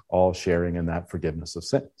feast, all sharing in that forgiveness of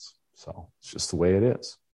sins. So it's just the way it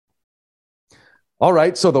is. All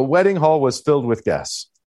right. So the wedding hall was filled with guests.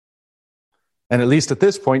 And at least at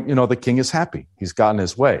this point, the king is happy. He's gotten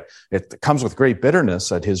his way. It comes with great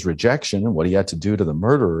bitterness at his rejection and what he had to do to the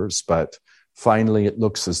murderers, but finally it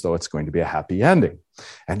looks as though it's going to be a happy ending.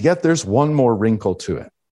 And yet there's one more wrinkle to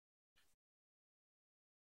it.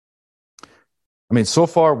 I mean, so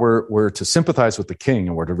far we're to sympathize with the king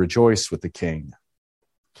and we're to rejoice with the king.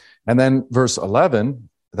 And then verse 11,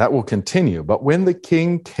 that will continue. But when the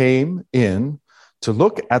king came in to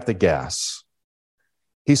look at the guests,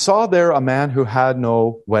 he saw there a man who had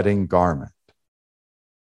no wedding garment.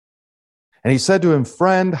 And he said to him,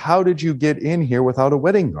 "Friend, how did you get in here without a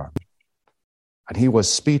wedding garment?" And he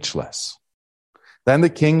was speechless. Then the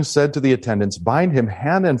king said to the attendants, "Bind him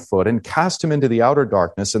hand and foot and cast him into the outer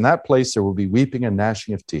darkness. In that place there will be weeping and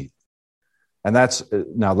gnashing of teeth." And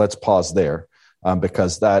now let's pause there,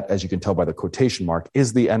 because that, as you can tell by the quotation mark,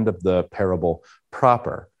 is the end of the parable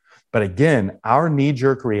proper. But again, our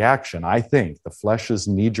knee-jerk reaction, I think, the flesh's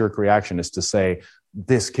knee-jerk reaction is to say,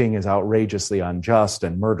 this king is outrageously unjust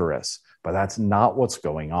and murderous. But that's not what's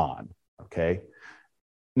going on, okay?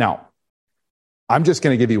 Now, I'm just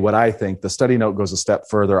going to give you what I think. The study note goes a step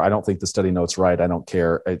further. I don't think the study note's right. I don't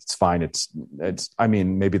care. It's fine.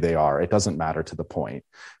 Maybe they are. It doesn't matter to the point.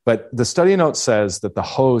 But the study note says that the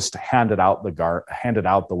host handed out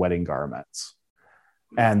the wedding garments,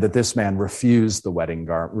 and that this man refused to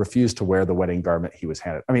wear the wedding garment he was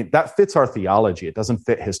handed. I mean, that fits our theology. It doesn't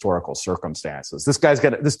fit historical circumstances. This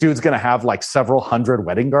dude's going to have like several hundred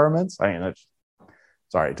wedding garments. I mean,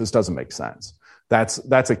 it just doesn't make sense.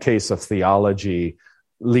 That's a case of theology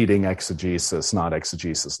leading exegesis, not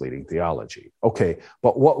exegesis leading theology. Okay,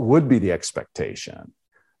 but what would be the expectation?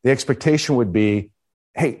 The expectation would be,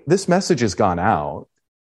 hey, this message has gone out.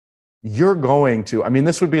 You're going to,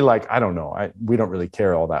 this would be like, I don't know, we don't really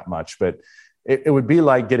care all that much, but it would be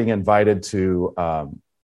like getting invited to a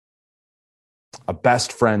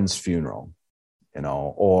best friend's funeral,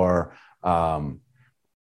 or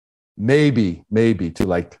maybe to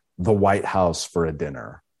like the White House for a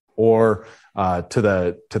dinner, or to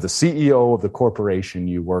the CEO of the corporation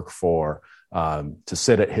you work for to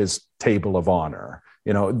sit at his table of honor.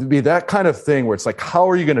 It'd be that kind of thing where it's like, how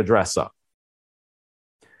are you going to dress up?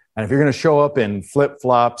 And if you're going to show up in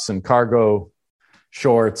flip-flops and cargo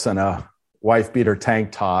shorts and a wife-beater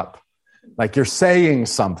tank top, like you're saying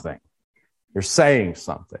something. You're saying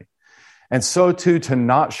something. And so too, to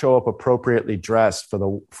not show up appropriately dressed for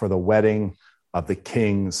the wedding of the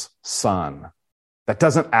king's son. That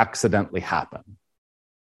doesn't accidentally happen.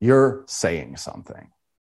 You're saying something.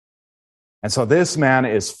 And so this man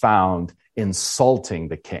is found insulting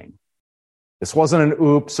the king. This wasn't an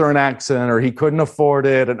oops or an accident, or he couldn't afford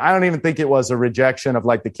it. And I don't even think it was a rejection of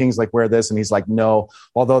like the king's like, wear this. And he's like, no,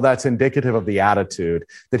 although that's indicative of the attitude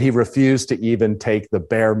that he refused to even take the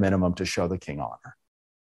bare minimum to show the king honor.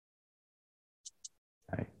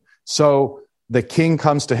 Okay. So the king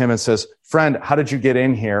comes to him and says, "Friend, how did you get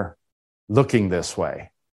in here looking this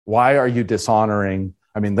way? Why are you dishonoring?"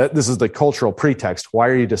 This is the cultural pretext. Why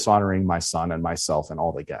are you dishonoring my son and myself and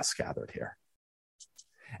all the guests gathered here?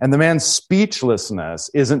 And the man's speechlessness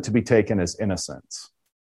isn't to be taken as innocence.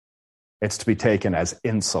 It's to be taken as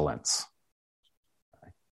insolence.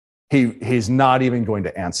 He's not even going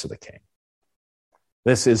to answer the king.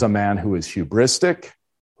 This is a man who is hubristic,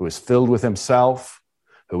 who is filled with himself,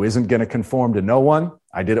 who isn't going to conform to no one.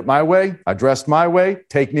 I did it my way. I dressed my way.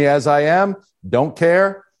 Take me as I am. Don't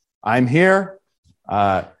care. I'm here.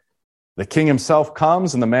 The The king himself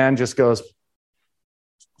comes, and the man just goes,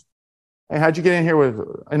 "Hey, how'd you get in here with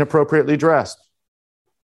inappropriately dressed?"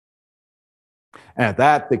 And at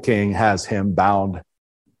that, the king has him bound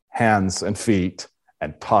hands and feet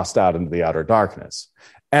and tossed out into the outer darkness.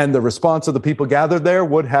 And the response of the people gathered there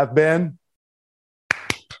would have been,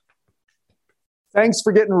 "Thanks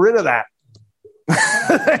for getting rid of that.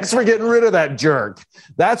 Thanks for getting rid of that jerk."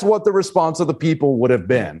 That's what the response of the people would have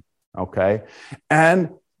been, okay?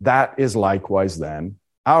 And that is likewise then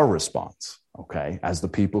our response, okay, as the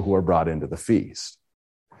people who are brought into the feast.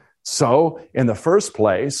 So, in the first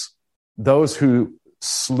place, those who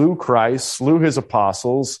slew Christ, slew his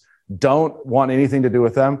apostles, don't want anything to do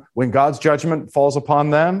with them. When God's judgment falls upon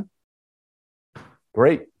them,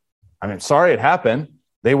 great. I mean, sorry it happened.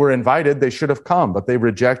 They were invited. They should have come, but they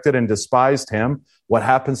rejected and despised him. What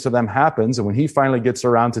happens to them happens. And when he finally gets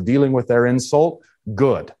around to dealing with their insult,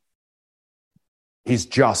 good. He's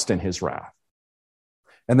just in his wrath.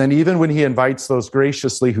 And then even when he invites those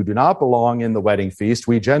graciously who do not belong in the wedding feast,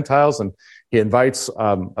 we Gentiles, and he invites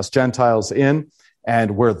us Gentiles in,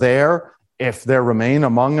 and we're there. If there remain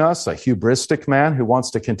among us a hubristic man who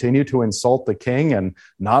wants to continue to insult the king and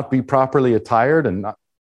not be properly attired,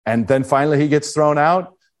 and then finally he gets thrown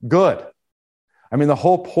out, good. I mean, the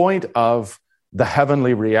whole point of the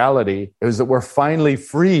heavenly reality is that we're finally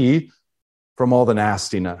free from all the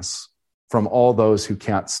nastiness, from all those who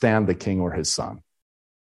can't stand the king or his son.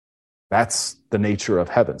 That's the nature of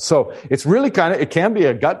heaven. So it's really it can be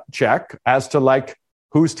a gut check as to like,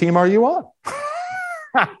 whose team are you on?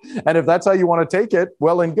 And if that's how you want to take it,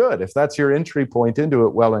 well and good. If that's your entry point into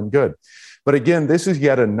it, well and good. But again, this is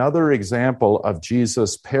yet another example of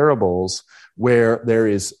Jesus' parables where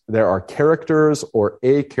there are characters or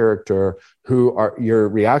a character who are, your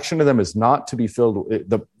reaction to them is not to be filled with,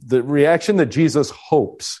 the reaction that Jesus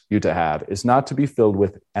hopes you to have is not to be filled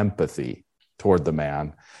with empathy toward the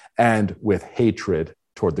man and with hatred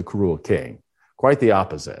toward the cruel king. Quite the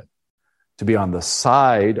opposite. To be on the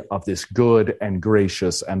side of this good and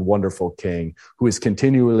gracious and wonderful king who is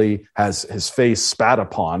continually has his face spat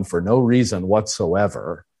upon for no reason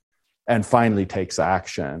whatsoever and finally takes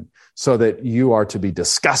action, so that you are to be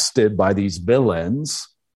disgusted by these villains.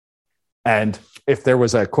 And if there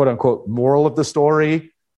was a quote unquote moral of the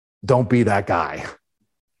story, don't be that guy.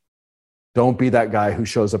 Don't be that guy who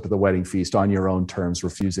shows up at the wedding feast on your own terms,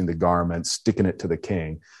 refusing the garment, sticking it to the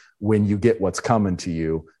king. When you get what's coming to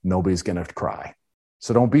you, nobody's going to cry.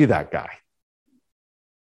 So don't be that guy.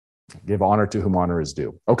 Give honor to whom honor is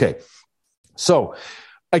due. Okay. So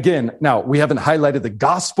again, now we haven't highlighted the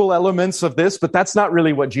gospel elements of this, but that's not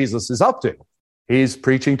really what Jesus is up to. He's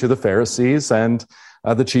preaching to the Pharisees and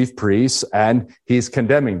the chief priests, and he's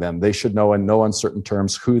condemning them. They should know in no uncertain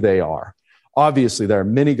terms who they are. Obviously, there are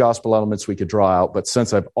many gospel elements we could draw out, but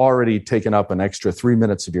since I've already taken up an extra 3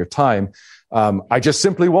 minutes of your time, I just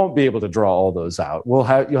simply won't be able to draw all those out. You'll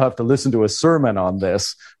have to listen to a sermon on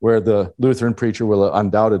this where the Lutheran preacher will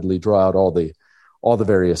undoubtedly draw out all the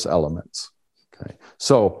various elements. Okay.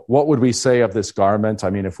 So what would we say of this garment? I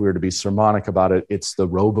mean, if we were to be sermonic about it, it's the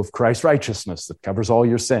robe of Christ's righteousness that covers all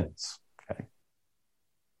your sins. Okay.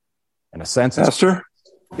 In a sense, Pastor?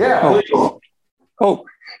 Yeah. Oh,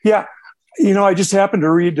 yeah. You know, I just happened to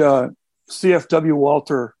read C.F.W.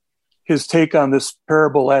 Walter, his take on this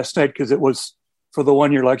parable last night, because it was for the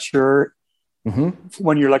one-year lecture. Mm-hmm.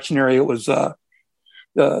 One-year lectionary, it was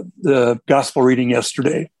the gospel reading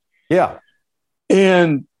yesterday. Yeah.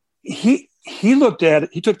 And he looked at it.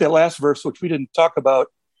 He took that last verse, which we didn't talk about,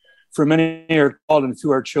 for many are called and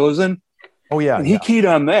few are chosen. Oh, yeah. And he keyed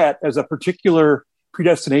on that as a particular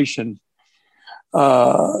predestination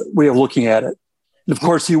way of looking at it. And of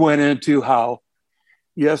course, he went into how,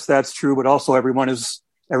 yes, that's true, but also everyone has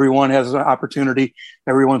an opportunity.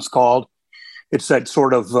 Everyone's called. It's that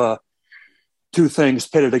sort of two things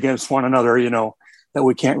pitted against one another, you know, that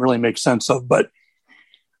we can't really make sense of. But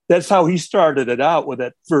that's how he started it out with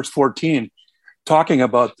that verse 14, talking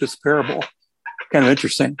about this parable. Kind of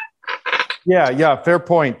interesting. Yeah, fair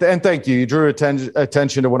point. And thank you. You drew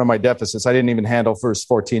attention to one of my deficits. I didn't even handle verse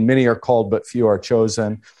 14. Many are called, but few are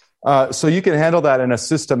chosen. So you can handle that in a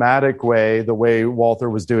systematic way, the way Walter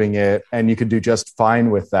was doing it, and you can do just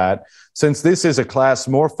fine with that. Since this is a class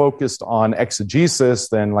more focused on exegesis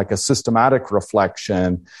than like a systematic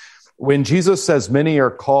reflection, when Jesus says many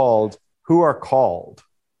are called, who are called?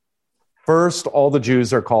 First, all the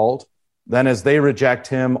Jews are called. Then as they reject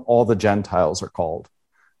him, all the Gentiles are called.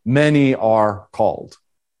 Many are called.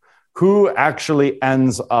 Who actually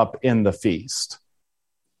ends up in the feast?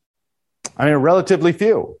 I mean, relatively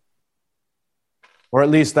few. Or at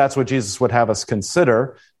least that's what Jesus would have us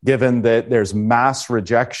consider. given that there's mass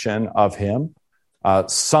rejection of him.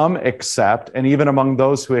 Some accept, and even among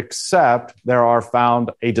those who accept, there are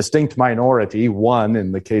found a distinct minority, one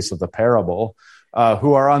in the case of the parable,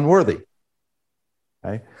 who are unworthy.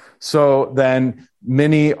 Okay? So then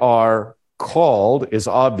many are called, is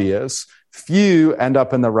obvious. Few end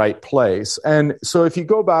up in the right place. And so if you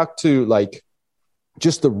go back to like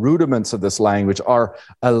just the rudiments of this language are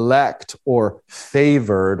elect or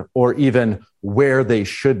favored or even where they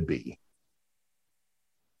should be.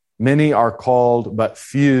 Many are called, but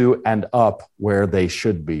few end up where they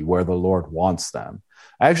should be, where the Lord wants them.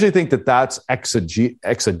 I actually think that that's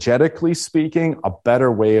exegetically speaking, a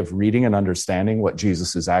better way of reading and understanding what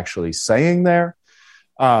Jesus is actually saying there.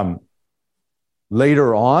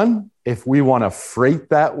 Later on, if we want to freight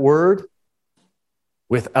that word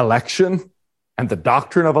with election and the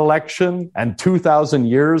doctrine of election and 2,000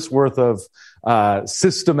 years worth of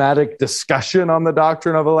systematic discussion on the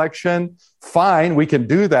doctrine of election, fine, we can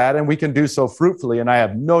do that, and we can do so fruitfully. And I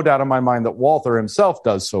have no doubt in my mind that Walther himself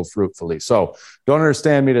does so fruitfully. So don't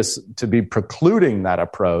understand me to be precluding that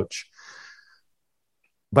approach.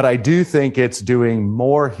 But I do think it's doing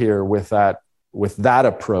more here with that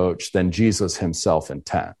approach than Jesus himself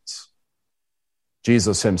intends.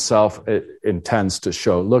 Jesus himself intends to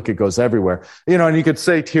show, look, it goes everywhere. And you could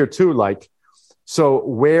say here too, like, so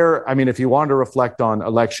where, if you want to reflect on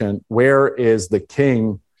election, where is the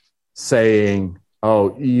king saying,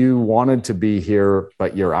 oh, you wanted to be here,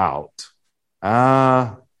 but you're out?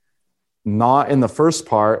 Not in the first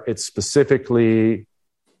part. It's specifically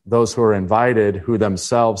those who are invited who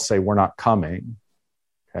themselves say, we're not coming.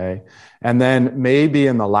 Okay. And then maybe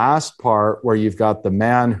in the last part where you've got the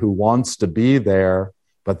man who wants to be there,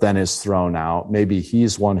 but then is thrown out. Maybe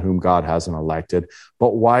he's one whom God hasn't elected.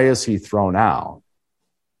 But why is he thrown out?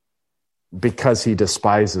 Because he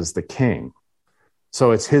despises the king.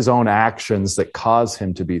 So it's his own actions that cause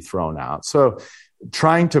him to be thrown out. So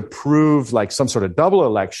trying to prove like some sort of double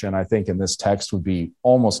election, I think in this text would be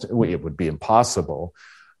impossible.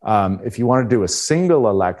 If you want to do a single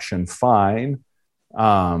election, fine.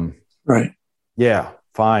 Right. Yeah,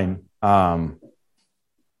 fine.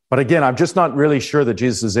 But again, I'm just not really sure that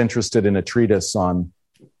Jesus is interested in a treatise on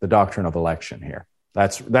the doctrine of election here.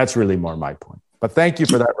 That's really more my point. But thank you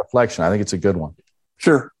for that reflection. I think it's a good one.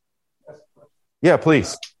 Sure. Yeah,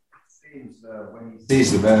 please. It seems when he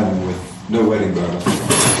sees the man with no wedding garment,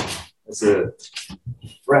 as a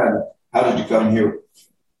friend, how did you come here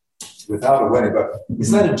without a wedding garment?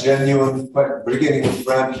 Is that a genuine beginning of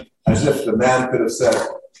friend? As if the man could have said,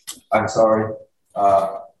 I'm sorry,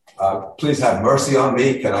 please have mercy on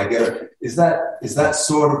me. Can I get it? Is that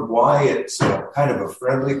sort of why it's kind of a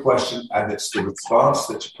friendly question, and it's the response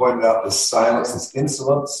that you pointed out, this silence, this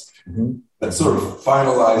insolence, that sort of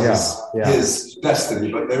finalizes his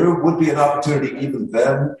destiny. But there would be an opportunity even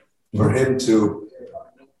then for him to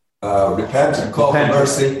repent and call for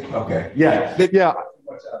mercy. Okay. Yeah.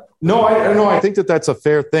 No, I think that's a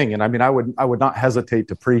fair thing. And I would not hesitate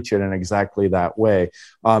to preach it in exactly that way.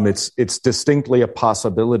 It's distinctly a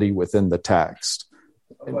possibility within the text.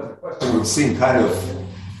 The question would seem kind of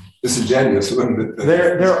disingenuous, wouldn't it?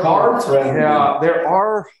 There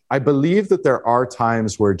are. I believe that there are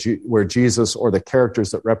times where Jesus or the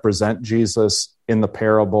characters that represent Jesus in the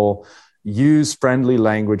parable use friendly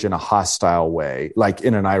language in a hostile way, like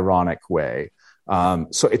in an ironic way.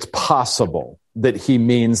 So it's possible that he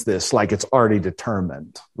means this like it's already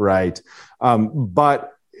determined, right?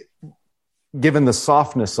 But given the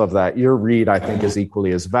softness of that, your read, I think, is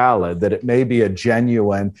equally as valid, that it may be a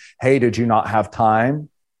genuine, hey, did you not have time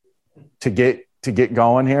to get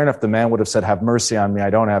going here? And if the man would have said, have mercy on me, I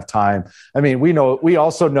don't have time. We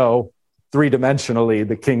also know three-dimensionally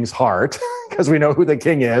the king's heart, because we know who the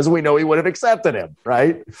king is. We know he would have accepted him,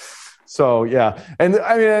 right? So, yeah. And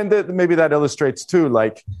maybe that illustrates too,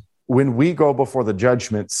 like when we go before the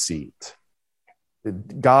judgment seat,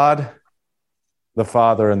 God, the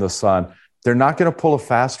Father and the Son, they're not going to pull a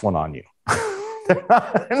fast one on you. They're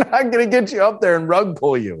not going to get you up there and rug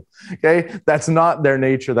pull you. Okay. That's not their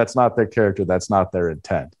nature. That's not their character. That's not their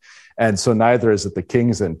intent. And so neither is it the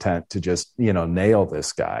king's intent to just, nail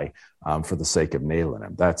this guy for the sake of nailing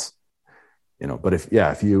him. That's, but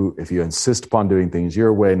if you insist upon doing things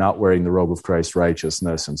your way, not wearing the robe of Christ's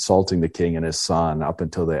righteousness, insulting the king and his son up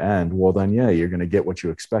until the end, well, then, you're going to get what you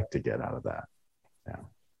expect to get out of that.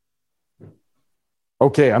 Yeah.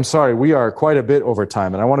 Okay, I'm sorry. We are quite a bit over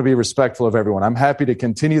time, and I want to be respectful of everyone. I'm happy to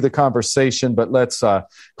continue the conversation, but let's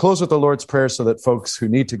close with the Lord's Prayer so that folks who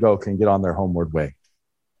need to go can get on their homeward way.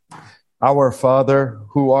 Our Father,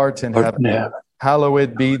 who art in heaven,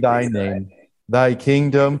 hallowed be thy name. Thy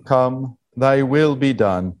kingdom come. thy will be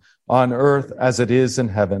done, on earth as it is in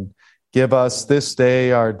heaven. Give us this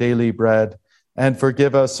day our daily bread, and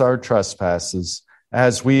forgive us our trespasses,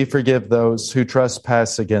 as we forgive those who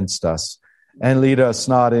trespass against us. And lead us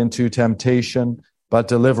not into temptation, but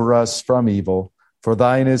deliver us from evil. For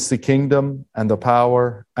thine is the kingdom, and the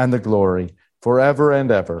power, and the glory, forever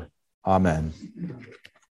and ever. Amen.